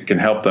can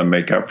help them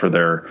make up for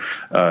their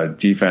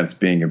defense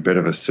being a bit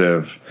of a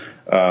sieve.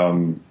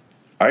 I'm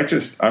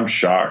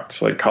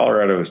shocked. Like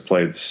Colorado has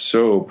played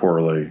so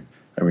poorly.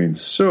 I mean,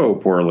 so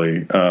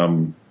poorly.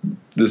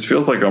 This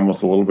feels like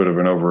almost a little bit of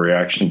an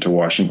overreaction to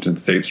Washington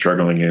State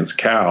struggling against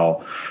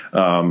Cal.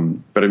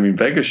 But I mean,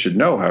 Vegas should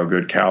know how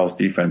good Cal's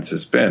defense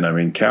has been. I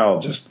mean, Cal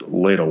just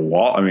laid a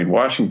wall. I mean,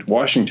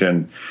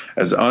 Washington,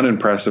 as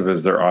unimpressive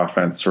as their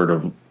offense sort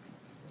of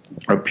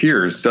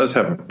appears, does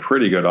have a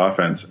pretty good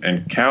offense,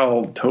 and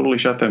Cal totally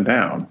shut them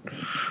down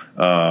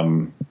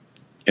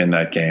in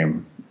that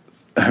game.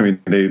 I mean,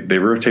 they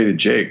rotated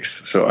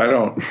Jakes, so I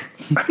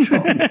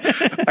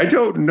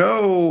don't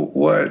know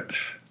what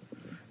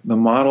the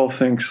model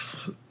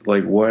thinks,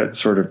 like what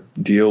sort of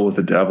deal with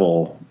the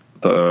devil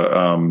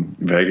the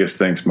Vegas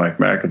thinks Mike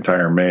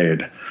McIntyre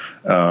made.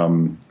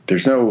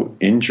 There's no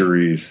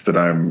injuries that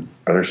are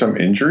there some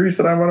injuries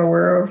that I'm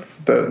unaware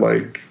of that,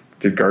 like,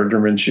 did Gardner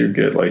Minshew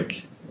get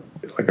like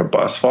a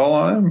bus fall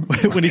on him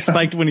when he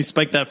spiked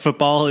that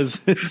football,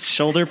 his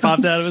shoulder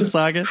popped out of his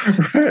socket?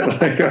 Right,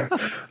 like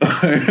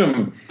I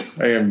am,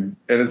 and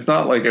it's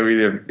not like, I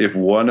mean, if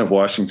one of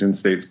Washington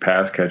State's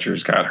pass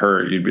catchers got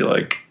hurt, you'd be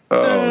like,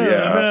 oh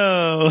yeah.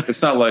 No.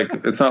 It's not like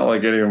any of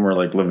them were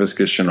like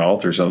Laviska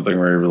Shenault or something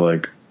where you're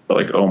like,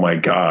 oh my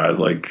God,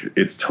 like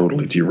it's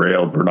totally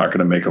derailed. We're not going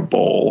to make a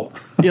bowl.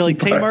 Yeah, like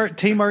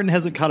Tay Martin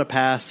hasn't caught a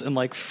pass in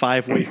like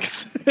 5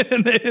 weeks,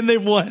 and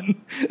they've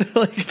won.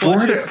 Like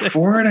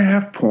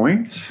 4.5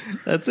 points.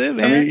 That's it,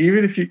 man. I mean,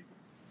 even if you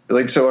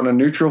like, so on a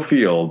neutral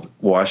field,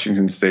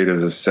 Washington State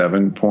is a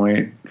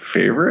 7-point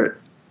favorite.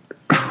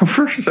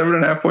 Over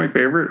 7.5 point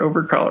favorite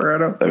over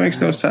Colorado. That makes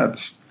no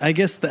sense. I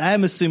guess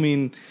I'm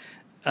assuming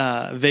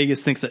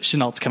Vegas thinks that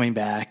Chenault's coming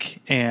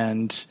back,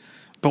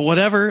 but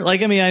whatever.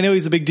 Like, I mean, I know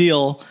he's a big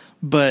deal,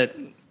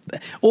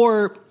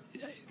 or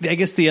I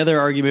guess the other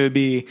argument would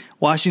be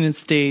Washington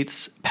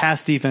State's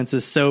pass defense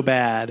is so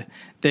bad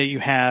that you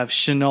have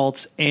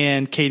Shenault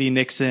and Katie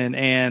Nixon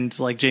and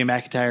like Jay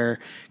McIntyre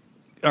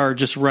are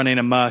just running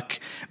amok,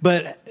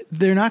 but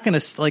they're not going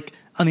to, like,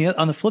 on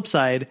the flip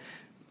side,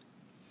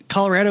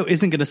 Colorado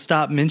isn't going to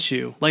stop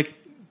Minshew. Like,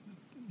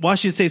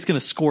 Washington State's going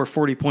to score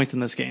 40 points in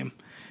this game.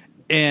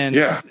 And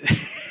yeah.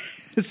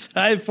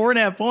 I have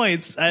 4.5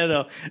 points. I don't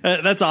know.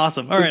 That's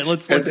awesome. All right,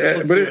 let's but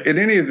in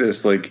any of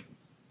this, like,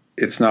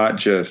 it's not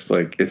just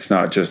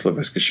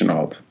Laviska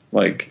Shenault.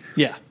 Like,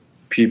 yeah,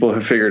 people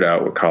have figured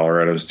out what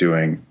Colorado's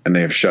doing, and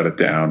they have shut it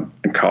down.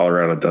 And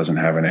Colorado doesn't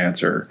have an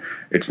answer.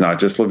 It's not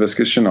just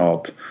Laviska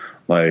Shenault.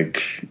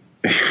 Like,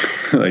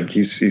 like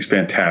he's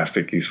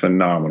fantastic. He's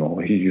phenomenal.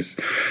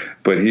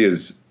 But he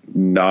is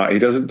not. He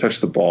doesn't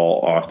touch the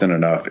ball often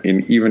enough.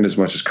 And even as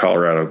much as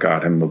Colorado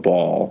got him the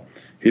ball,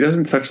 he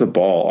doesn't touch the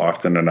ball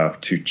often enough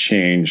to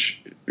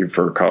change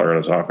for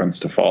Colorado's offense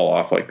to fall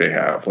off like they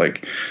have.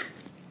 Like,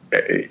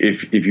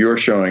 if you're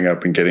showing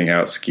up and getting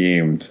out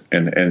schemed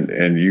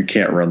and you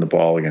can't run the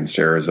ball against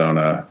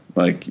Arizona,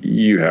 like,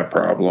 you have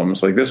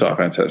problems. Like, this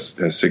offense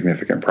has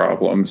significant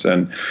problems.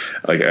 And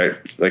like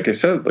I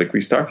said, like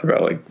we talked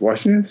about, like,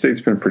 Washington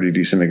State's been pretty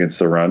decent against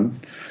the run.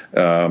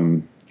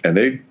 And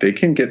they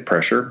can get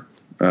pressure,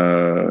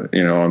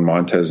 on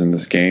Montez in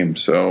this game.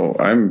 So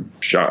I'm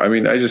shocked. I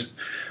mean, I guess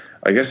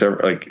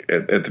like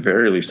at the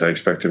very least, I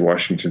expected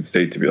Washington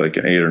State to be like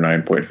an 8 or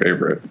 9 point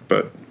favorite,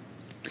 but.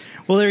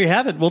 Well, there you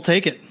have it. We'll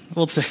take it.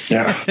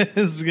 Yeah.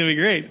 This is going to be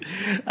great.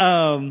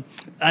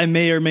 I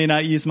may or may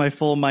not use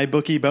my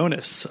bookie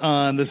bonus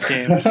on this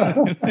game. All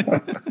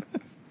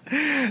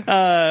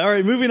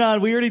right, moving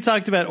on. We already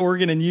talked about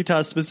Oregon and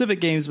Utah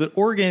specific games, but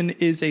Oregon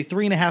is a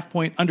 3.5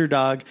 point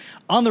underdog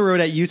on the road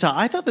at Utah.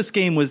 I thought this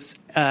game was,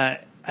 I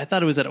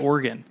thought it was at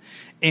Oregon.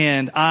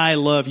 And I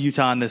love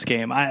Utah in this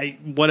game.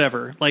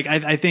 Whatever. Like,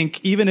 I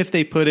think even if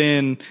they put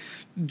in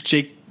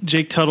Jake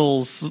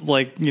Tuttle's,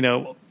 like,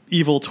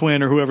 evil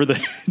twin or whoever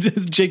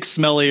Jake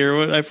Smelly or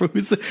whatever,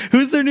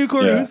 who's their new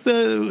quarter? Yeah. Who's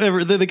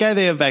the guy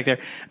they have back there?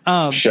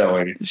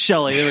 Shelley.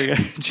 There we go.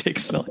 Jake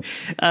Smelly.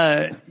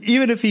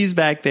 Even if he's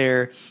back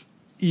there,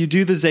 you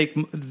do the Zach,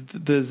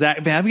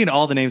 man, I'm getting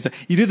all the names.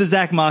 You do the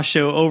Zach Moss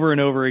show over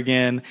and over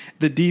again.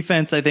 The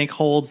defense, I think,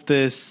 holds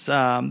this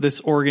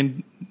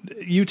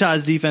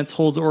Utah's defense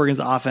holds Oregon's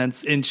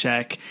offense in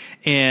check,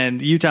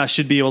 and Utah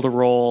should be able to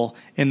roll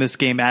in this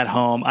game at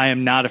home. I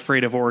am not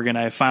afraid of Oregon.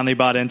 I finally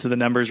bought into the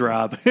numbers,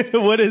 Rob.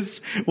 What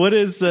does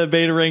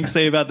Beta Rank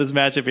say about this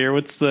matchup here?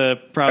 What's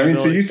the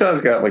probability? I mean, so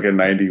Utah's got like a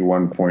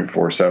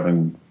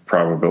 91.47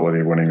 probability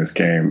of winning this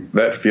game.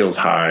 That feels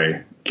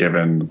high,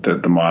 given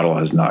that the model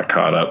has not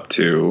caught up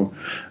to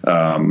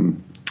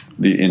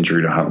the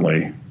injury to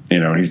Huntley.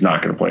 He's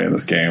not going to play in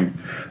this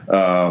game.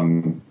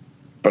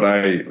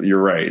 But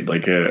you're right.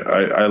 Like,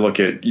 I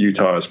look at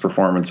Utah's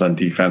performance on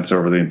defense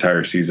over the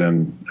entire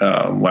season.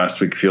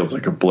 Last week feels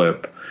like a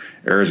blip.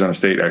 Arizona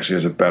State actually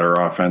has a better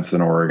offense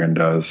than Oregon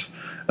does.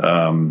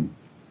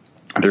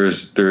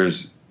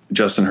 There's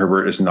Justin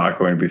Herbert is not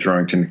going to be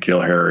throwing to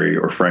N'Keal Harry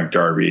or Frank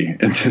Darby in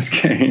this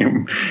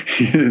game.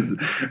 He is,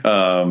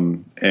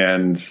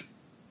 and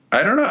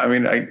I don't know. I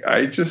mean,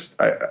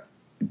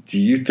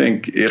 do you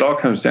think it all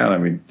comes down? I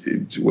mean,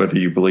 whether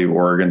you believe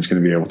Oregon's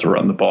going to be able to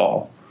run the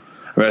ball.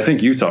 I mean, I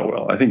think Utah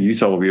will. I think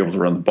Utah will be able to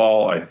run the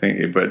ball.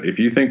 But if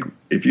you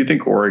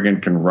think Oregon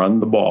can run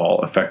the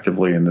ball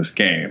effectively in this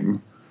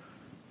game,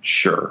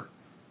 sure.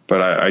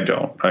 But I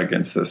don't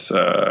against this.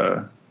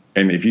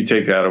 And if you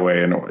take that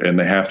away, and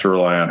they have to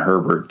rely on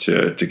Herbert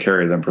to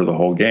carry them for the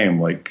whole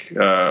game, like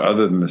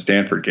other than the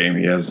Stanford game,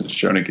 he hasn't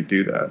shown he could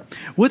do that.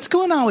 What's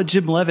going on with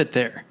Jim Leavitt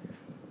there?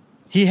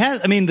 He has.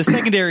 I mean, the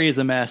secondary is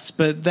a mess,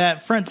 but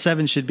that front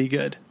seven should be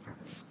good.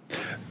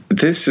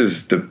 This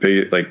is the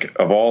big, like,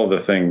 of all the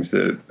things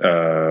that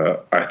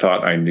I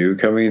thought I knew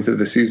coming into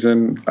the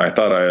season. I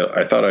thought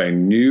I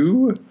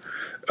knew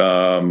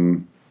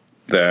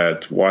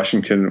that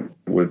Washington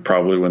would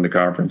probably win the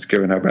conference,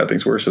 given how bad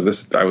things were. So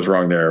I was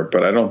wrong there,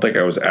 but I don't think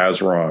I was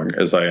as wrong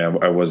as I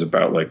was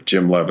about, like,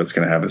 Jim Leavitt's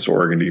going to have this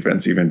Oregon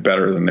defense even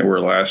better than they were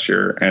last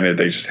year, and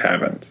they just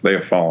haven't. They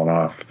have fallen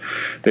off.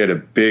 They had a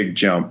big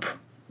jump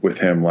with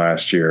him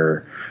last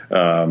year,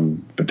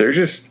 but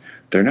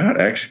they're not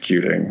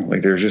executing.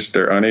 Like,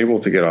 they're unable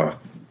to get off.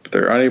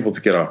 They're unable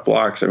to get off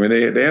blocks. I mean,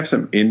 they have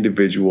some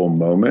individual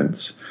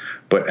moments,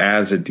 but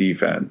as a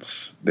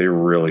defense, they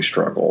really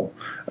struggle.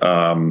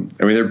 I mean,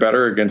 they're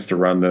better against the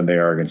run than they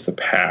are against the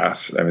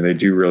pass. I mean, they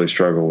do really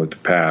struggle with the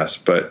pass,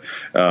 but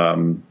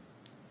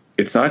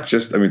it's not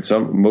just. I mean,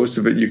 most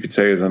of it you could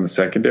say is on the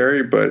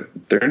secondary, but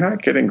they're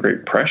not getting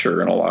great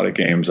pressure in a lot of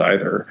games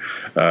either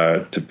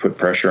to put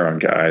pressure on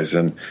guys.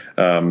 And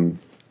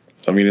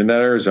I mean, in that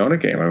Arizona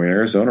game,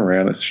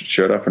 Arizona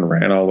showed up and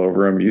ran all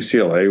over him.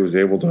 UCLA was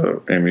able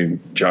to. I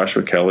mean,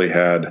 Joshua Kelly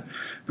had,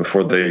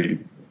 before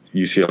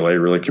UCLA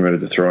really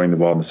committed to throwing the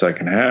ball in the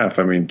second half.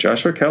 I mean,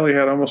 Joshua Kelly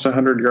had almost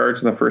 100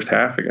 yards in the first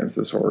half against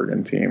this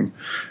Oregon team.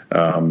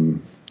 I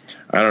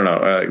don't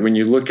know. When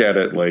you look at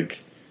it,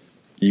 like,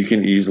 you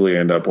can easily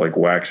end up, like,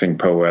 waxing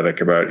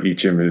poetic about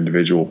each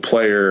individual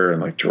player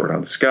and, like,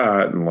 Jordan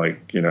Scott and,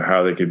 like,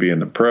 how they could be in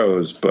the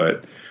pros,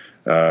 but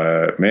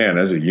man,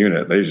 as a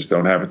unit, they just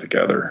don't have it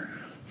together.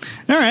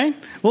 All right.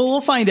 Well, we'll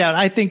find out.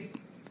 I think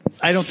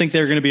I don't think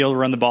they're going to be able to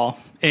run the ball.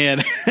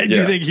 And I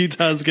do think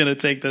Utah's going to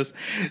take this.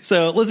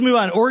 So let's move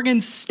on.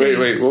 Oregon State.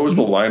 Wait. What was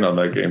the line on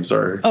that game?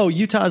 Sorry. Oh,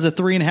 Utah's a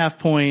 3.5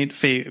 point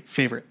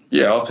favorite.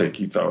 Yeah, I'll take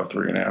Utah with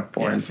 3.5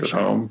 points at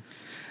home.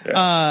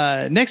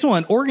 Yeah. Next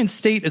one. Oregon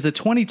State is a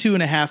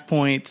 22.5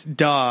 point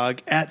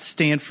dog at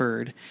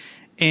Stanford.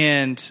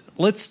 And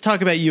let's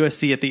talk about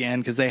USC at the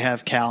end because they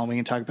have Cal, and we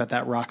can talk about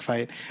that rock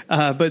fight.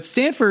 But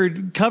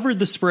Stanford covered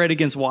the spread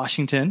against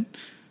Washington.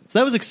 So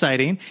that was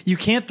exciting. You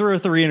can't throw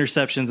 3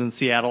 interceptions in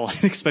Seattle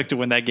and expect to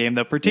win that game,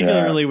 though,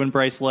 particularly when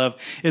Bryce Love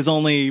is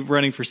only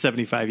running for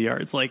 75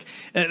 yards. Like,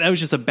 that was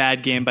just a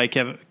bad game by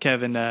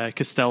Kevin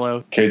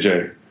Costello.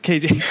 KJ.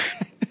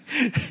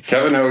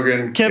 Kevin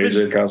Hogan,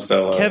 KJ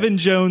Costello. Kevin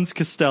Jones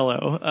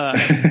Costello.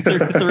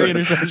 3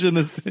 interception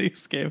this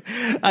game.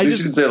 You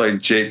should say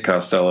like Jake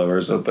Costello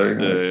or something.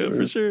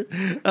 For sure.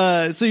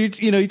 So, you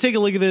take a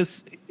look at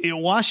this.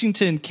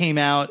 Washington came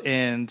out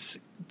and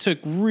took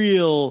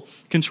real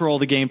control of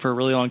the game for a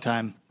really long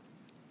time.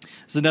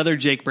 It's another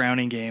Jake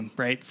Browning game,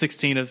 right?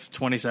 16 of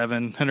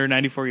 27,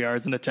 194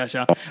 yards and a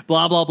touchdown,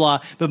 blah, blah, blah.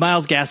 But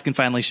Myles Gaskin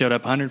finally showed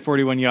up,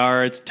 141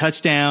 yards,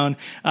 touchdown.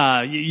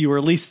 They were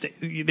at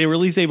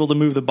least able to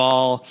move the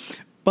ball,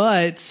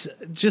 but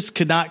just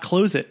could not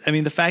close it. I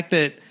mean, the fact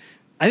that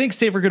I think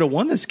Stanford could have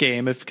won this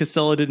game if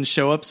Costello didn't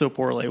show up so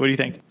poorly. What do you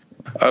think?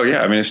 Oh,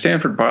 yeah. I mean, if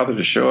Stanford bothered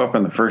to show up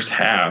in the first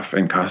half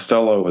and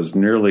Costello was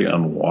nearly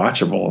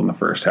unwatchable in the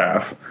first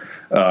half.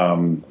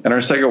 And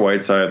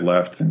Arcega-Whiteside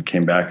left and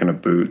came back in a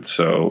boot.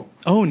 So,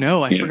 oh,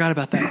 no, I forgot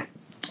about that.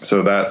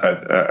 So that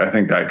I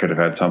think that could have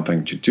had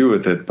something to do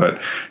with it.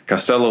 But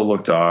Costello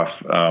looked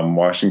off.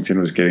 Washington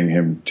was getting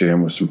him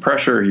with some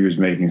pressure. He was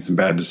making some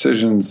bad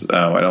decisions.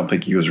 I don't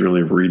think he was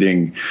really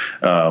reading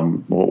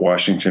what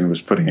Washington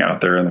was putting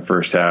out there in the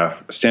first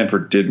half.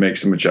 Stanford did make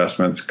some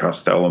adjustments.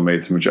 Costello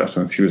made some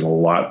adjustments. He was a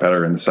lot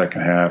better in the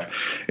second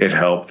half. It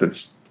helped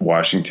that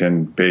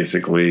Washington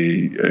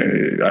basically,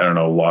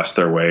 lost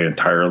their way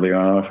entirely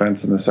on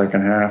offense in the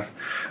second half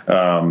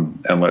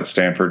and let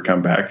Stanford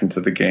come back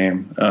into the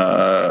game.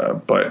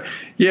 But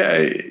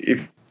yeah,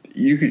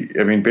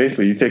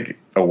 basically you take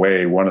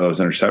away one of those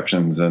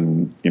interceptions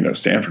and,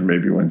 Stanford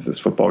maybe wins this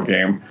football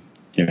game.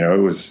 It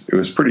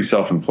was pretty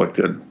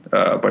self-inflicted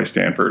by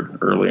Stanford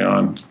early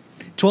on.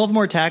 12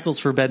 more tackles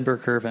for Ben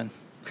Burke-Irvin.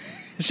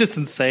 It's just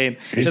insane.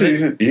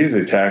 He's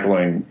a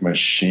tackling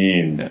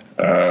machine.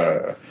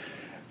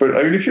 But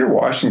I mean, if you're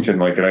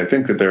Washington, and I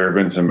think that there have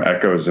been some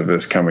echoes of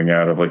this coming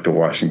out of the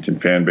Washington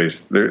fan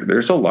base.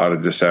 There's a lot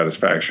of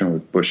dissatisfaction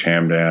with Bush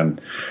Hamdan,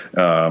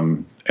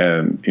 and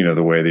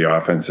the way the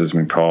offense has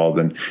been called,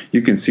 and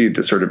you can see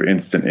the sort of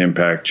instant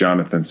impact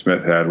Jonathan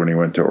Smith had when he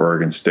went to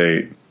Oregon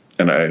State.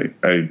 And I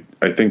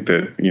think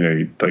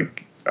that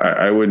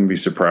I wouldn't be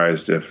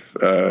surprised if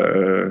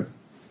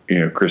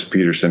Chris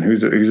Peterson,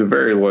 who's a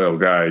very loyal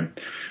guy,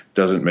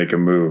 doesn't make a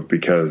move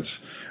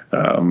because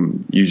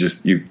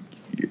you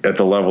at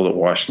the level that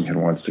Washington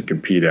wants to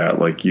compete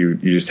at, you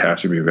just have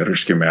to be better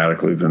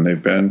schematically than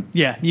they've been.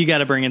 Yeah, you got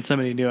to bring in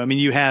somebody new. I mean,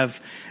 you have,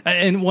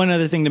 and one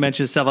other thing to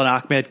mention is Salvon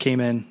Ahmed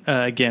came in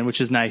again, which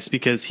is nice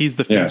because he's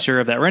the future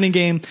of that running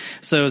game.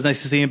 So it was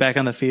nice to see him back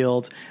on the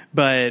field.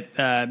 But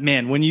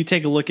man, when you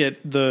take a look at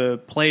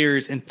the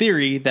players in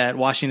theory that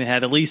Washington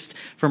had, at least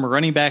from a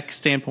running back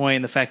standpoint,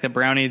 and the fact that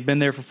Browning had been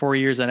there for 4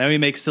 years, I know he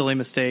makes silly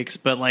mistakes,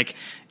 but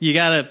you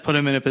got to put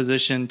him in a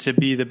position to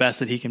be the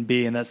best that he can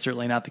be, and that's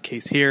certainly not the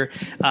case here.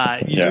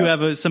 You do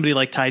have somebody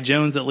like Ty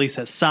Jones that at least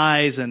has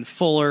size, and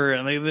Fuller,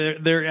 and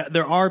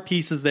there are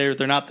pieces there.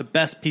 They're not the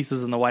best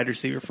pieces in the wide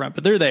receiver front,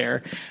 but they're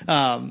there.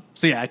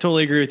 So yeah, I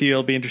totally agree with you.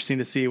 It'll be interesting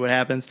to see what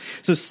happens.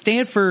 So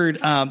Stanford,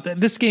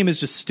 this game is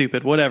just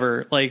stupid.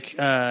 Whatever.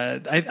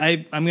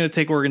 I'm going to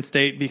take Oregon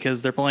State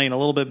because they're playing a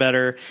little bit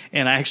better,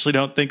 and I actually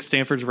don't think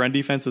Stanford's run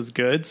defense is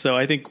good. So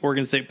I think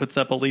Oregon State puts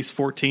up at least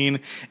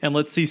 14, and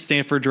let's see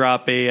Stanford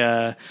drop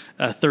a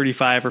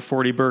 35 or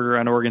 40 burger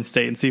on Oregon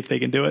State and see if they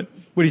can do it.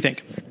 What do you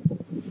think?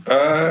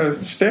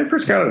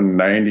 Stanford's got a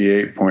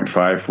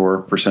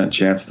 98.54%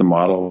 chance of the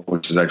model,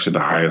 which is actually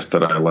the highest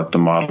that I let the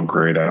model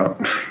grade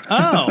out.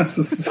 Oh,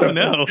 so,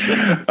 no.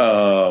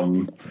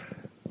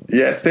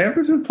 Yeah,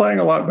 Stanford's been playing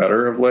a lot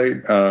better of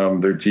late.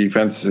 Their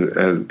defense,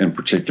 in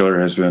particular,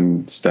 has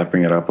been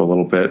stepping it up a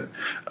little bit.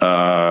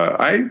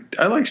 I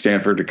like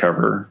Stanford to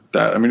cover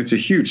that. I mean, it's a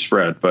huge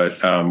spread,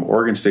 but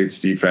Oregon State's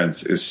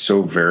defense is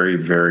so very,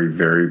 very,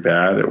 very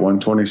bad at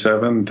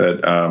 127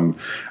 that,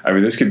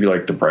 this could be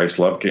like the Bryce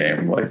Love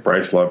game.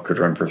 Bryce Love could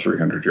run for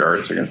 300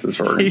 yards against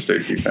this Oregon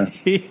State defense.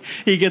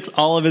 He gets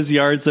all of his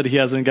yards that he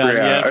hasn't gotten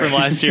yet from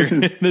last year in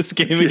this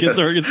game against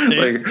Oregon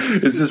State.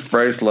 It's just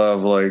Bryce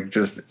Love,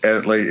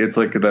 it's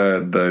like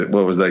the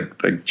what was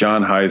like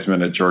John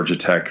Heisman at Georgia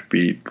Tech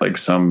beat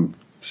some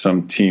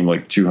team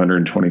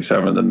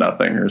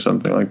 227-0 or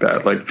something like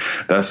that.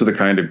 That's the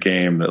kind of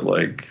game that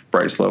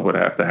Bryce Love would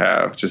have to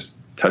have, just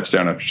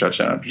touchdown after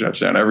touchdown after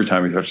touchdown every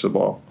time he touched the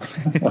ball.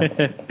 All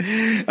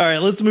right,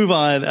 let's move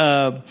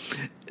on.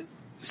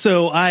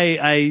 So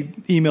I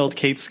emailed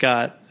Kate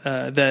Scott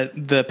that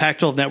the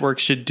Pac-12 network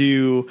should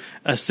do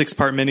a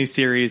 6-part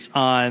miniseries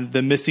on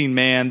the missing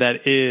man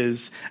that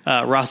is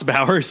Ross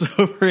Bowers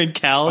over in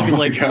Cal.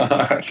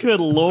 God. Good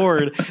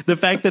Lord, the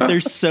fact that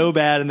they're so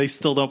bad and they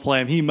still don't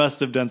play him, he must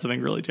have done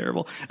something really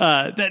terrible.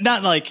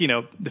 Not like,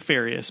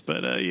 nefarious,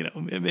 but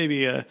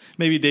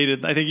maybe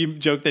dated. I think you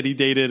joked that he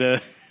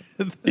dated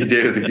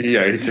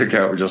he took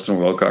out Justin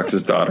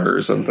Wilcox's daughter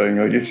or something.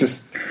 Like, it's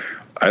just,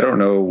 I don't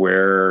know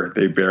where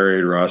they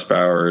buried Ross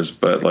Bowers,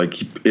 but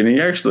he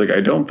actually,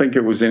 I don't think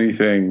it was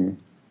anything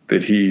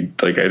that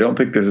I don't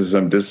think this is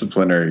some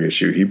disciplinary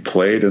issue. He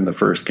played in the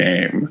first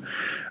game.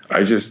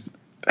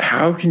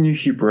 How can you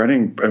keep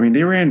running? I mean,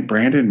 they ran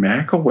Brandon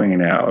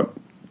McElwain out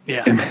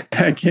in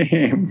that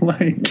game.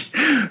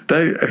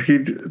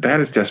 That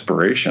is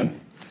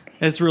desperation.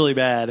 It's really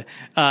bad.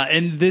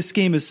 And this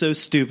game is so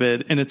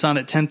stupid, and it's on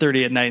at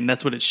 10:30 at night, and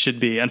that's what it should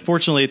be.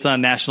 Unfortunately, it's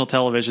on national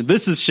television.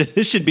 This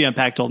should be on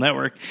Pac-12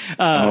 Network.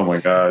 Oh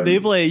my God. They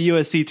play a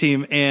USC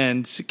team,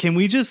 and can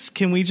we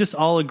just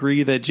all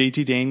agree that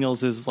JT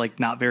Daniels is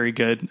not very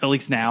good, at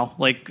least now?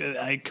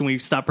 Can we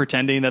stop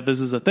pretending that this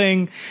is a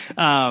thing?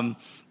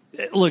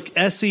 Look,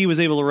 SC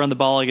was able to run the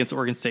ball against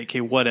Oregon State. Okay,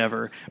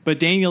 whatever. But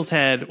Daniels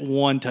had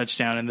 1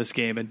 touchdown in this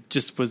game and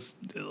just was.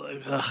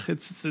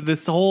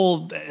 This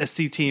whole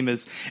SC team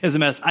is a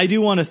mess. I do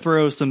want to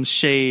throw some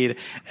shade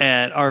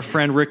at our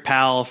friend Rick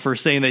Powell for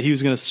saying that he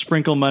was going to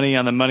sprinkle money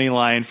on the money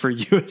line for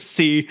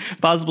USC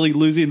possibly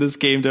losing this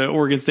game to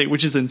Oregon State,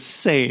 which is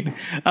insane.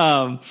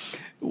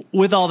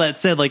 With all that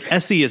said,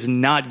 SC is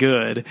not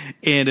good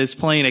and is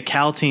playing a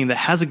Cal team that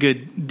has a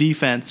good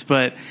defense,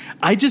 but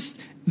this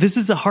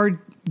is a hard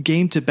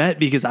game to bet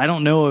because I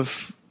don't know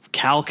if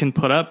Cal can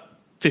put up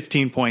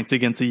 15 points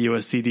against the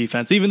USC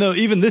defense, even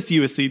this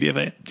USC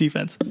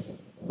defense.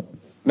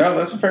 No,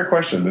 that's a fair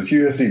question. This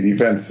USC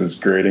defense is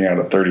grading out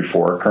at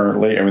 34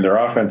 currently. I mean, their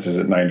offense is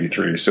at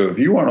 93. So if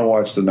you want to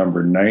watch the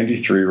number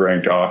 93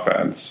 ranked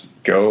offense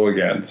go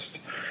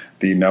against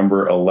the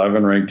number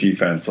 11 ranked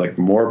defense,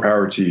 more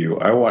power to you.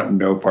 I want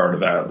no part of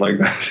that.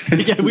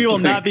 Yeah, we will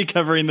not be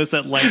covering this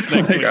at length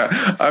next week.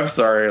 I'm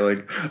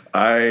sorry.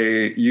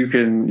 You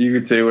can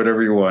say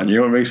whatever you want. You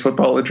know what makes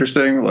football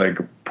interesting?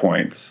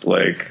 Points.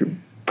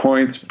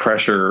 Points,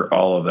 pressure,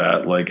 all of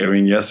that.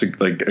 Yes, a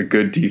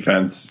good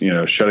defense,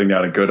 shutting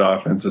down a good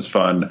offense is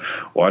fun.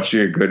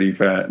 Watching a good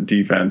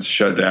defense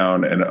shut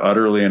down an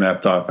utterly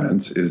inept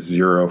offense is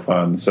zero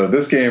fun. So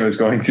this game is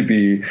going to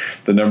be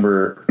the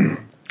number.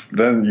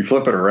 Then you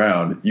flip it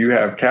around. You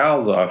have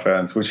Cal's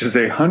offense, which is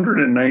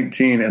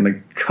 119 in the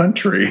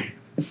country,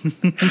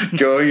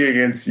 going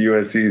against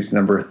USC's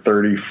number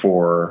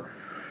 34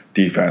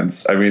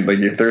 defense. I mean,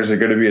 if there's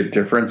going to be a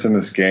difference in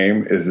this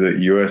game, is that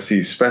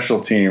USC's special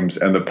teams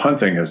and the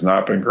punting has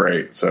not been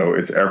great. So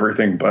it's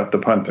everything but the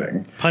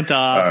punting. Punt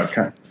off. It's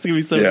going to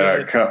be so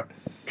good.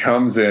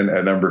 Comes in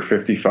at number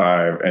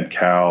 55 and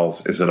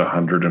Cal's is at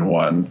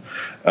 101.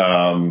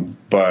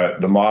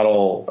 But the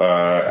model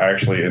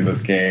actually in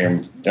this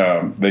game,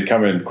 they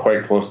come in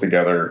quite close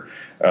together.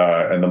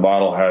 And the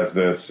model has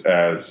this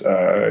as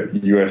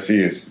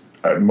USC is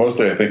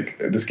mostly, I think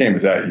this game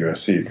is at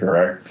USC,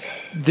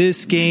 correct?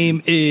 This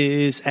game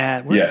is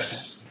at.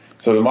 Yes.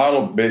 So the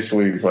model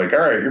basically is all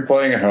right, you're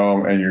playing at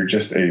home and you're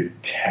just a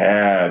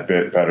tad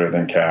bit better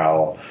than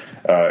Cal.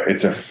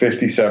 It's a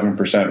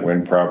 57%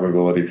 win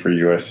probability for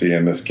USC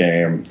in this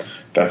game.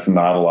 That's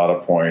not a lot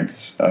of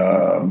points.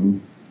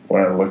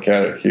 When I look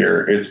at it here,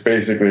 it's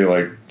basically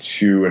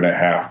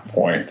 2.5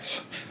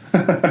 points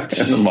in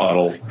the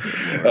model.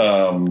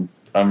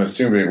 I'm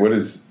assuming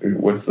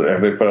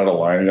have they put out a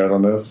line yet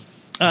on this?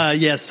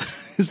 Yes.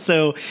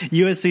 So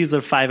USC is a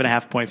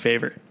 5.5 point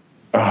favorite.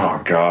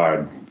 Oh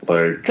God.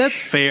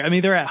 That's fair. I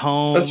mean, they're at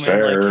home. That's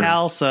fair. And,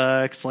 Cal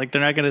sucks.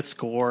 They're not going to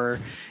score.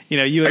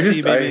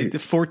 USC maybe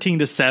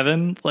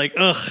 14-7.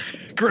 Ugh,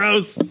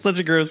 gross. Such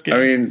a gross game. I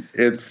mean,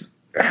 it's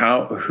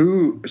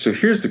so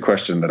here's the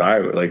question that I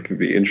would would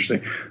be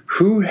interesting.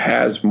 Who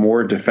has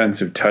more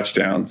defensive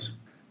touchdowns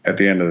at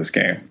the end of this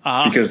game?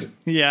 Because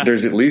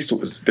there's at least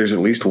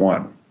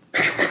one.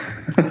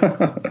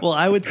 Well,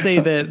 I would say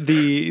that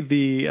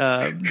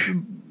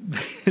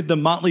the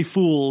Motley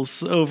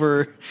Fools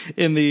over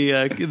in the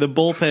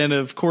bullpen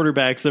of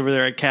quarterbacks over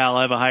there at Cal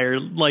have a higher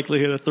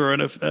likelihood of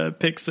throwing a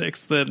pick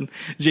six than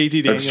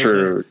JT Daniels. That's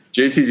true.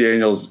 JT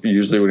Daniels,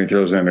 usually when he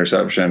throws an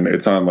interception,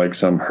 it's on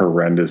some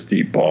horrendous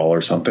deep ball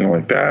or something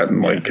like that,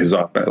 and his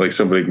offense,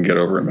 somebody can get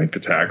over and make the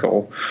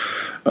tackle.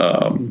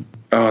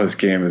 This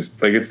game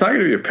is it's not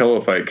going to be a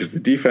pillow fight because the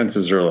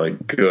defenses are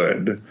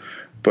good,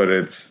 but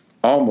it's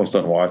almost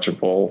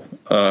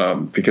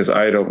unwatchable because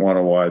I don't want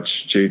to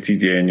watch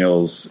JT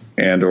Daniels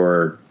and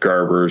or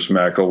Garbers,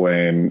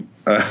 McElwain,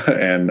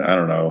 and I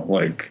don't know,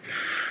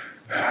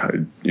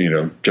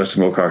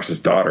 Justin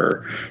Wilcox's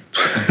daughter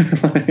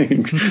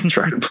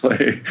try to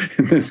play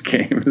in this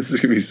game. This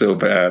is going to be so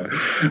bad.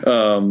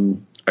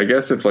 I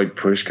guess if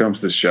push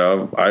comes to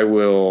shove,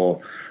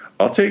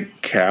 I'll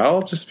take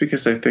Cal just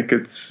because I think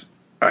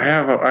I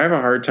have a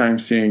hard time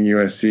seeing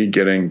USC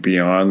getting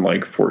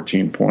beyond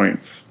 14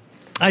 points.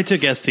 I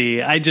took SC.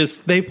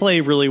 They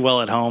play really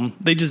well at home.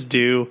 They just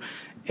do.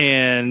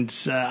 And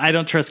I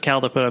don't trust Cal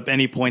to put up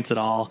any points at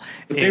all.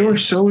 They were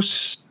so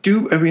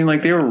stupid. I mean,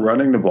 like, they were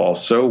running the ball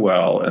so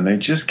well, and they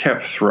just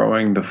kept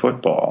throwing the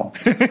football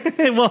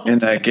well, in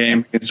that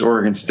game against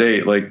Oregon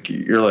State. Like,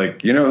 you're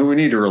like, you know who we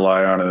need to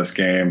rely on in this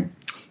game?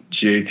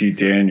 JT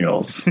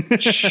Daniels.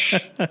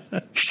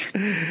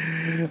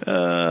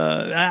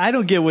 I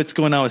don't get what's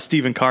going on with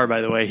Stephen Carr,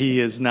 by the way.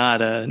 He is not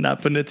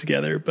putting it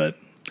together, but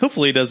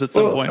hopefully he does at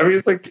some point. I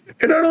mean, like,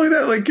 and not only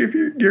that, like, if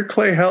you're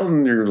Clay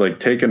Helton, you're like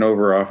taking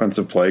over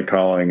offensive play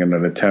calling in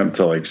an attempt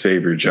to like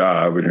save your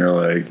job, and you're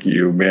like,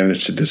 you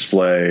managed to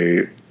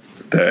display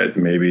that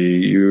maybe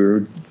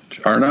you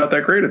are not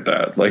that great at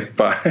that, like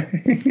by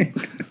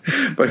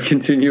by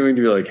continuing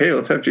to be like, hey,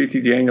 let's have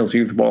JT Daniels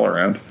move the ball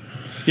around.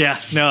 Yeah,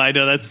 no, I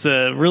know that's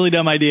a really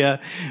dumb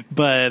idea,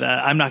 but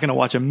I'm not going to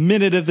watch a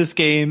minute of this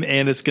game,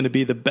 and it's going to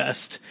be the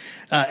best.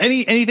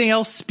 Anything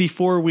else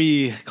before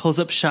we close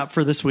up shop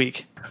for this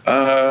week?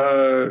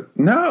 No,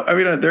 I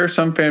mean, there are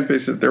some fan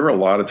bases. There were a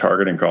lot of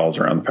targeting calls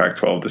around the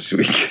Pac-12 this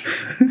week,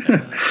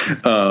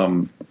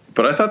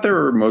 but I thought they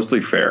were mostly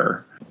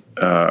fair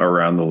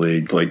around the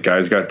league. Like,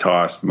 guys got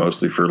tossed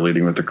mostly for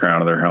leading with the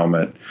crown of their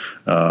helmet.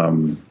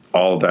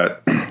 All of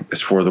that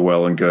is for the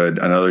well and good.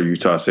 I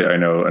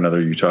know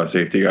another Utah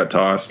safety got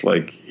tossed.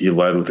 Like, he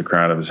led with the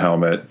crown of his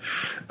helmet.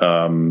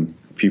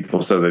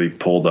 People said that he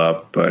pulled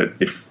up, but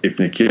if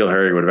N'Keal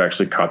Harry would have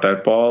actually caught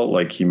that ball,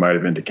 like, he might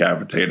have been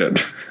decapitated.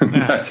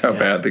 That's how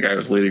bad the guy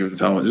was leading with his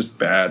helmet. Just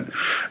bad.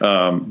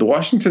 The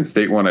Washington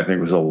State one, I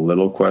think, was a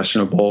little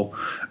questionable.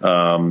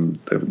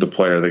 The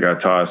player that got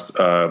tossed,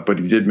 but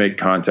he did make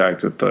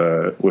contact with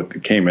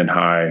the came in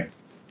high,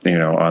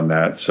 on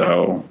that.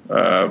 So,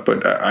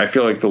 but I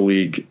feel like the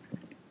league,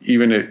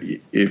 even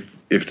if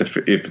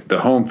the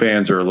home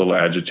fans are a little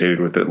agitated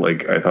with it,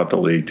 like, I thought the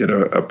league did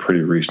a pretty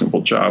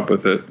reasonable job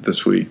with it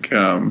this week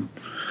in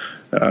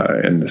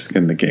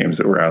the games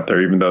that were out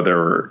there, even though there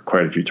were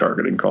quite a few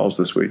targeting calls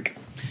this week.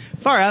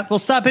 Far out. We'll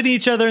stop hitting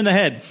each other in the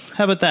head.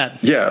 How about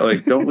that? Yeah,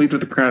 like, don't lead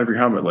with the crown of your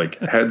helmet. Like,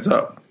 heads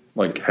up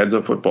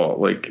football.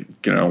 Like,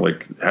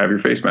 like, have your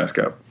face mask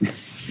up.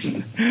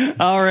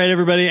 All right,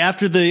 everybody.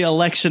 After the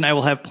election, I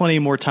will have plenty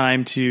more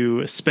time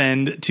to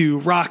spend to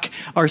rock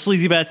our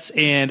sleazy bets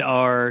and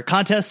our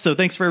contests. So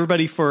thanks for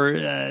everybody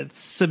for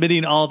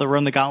submitting all the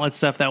Run the Gauntlet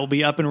stuff. That will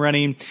be up and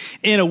running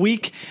in a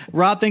week.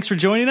 Rob, thanks for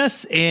joining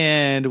us,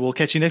 and we'll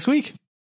catch you next week.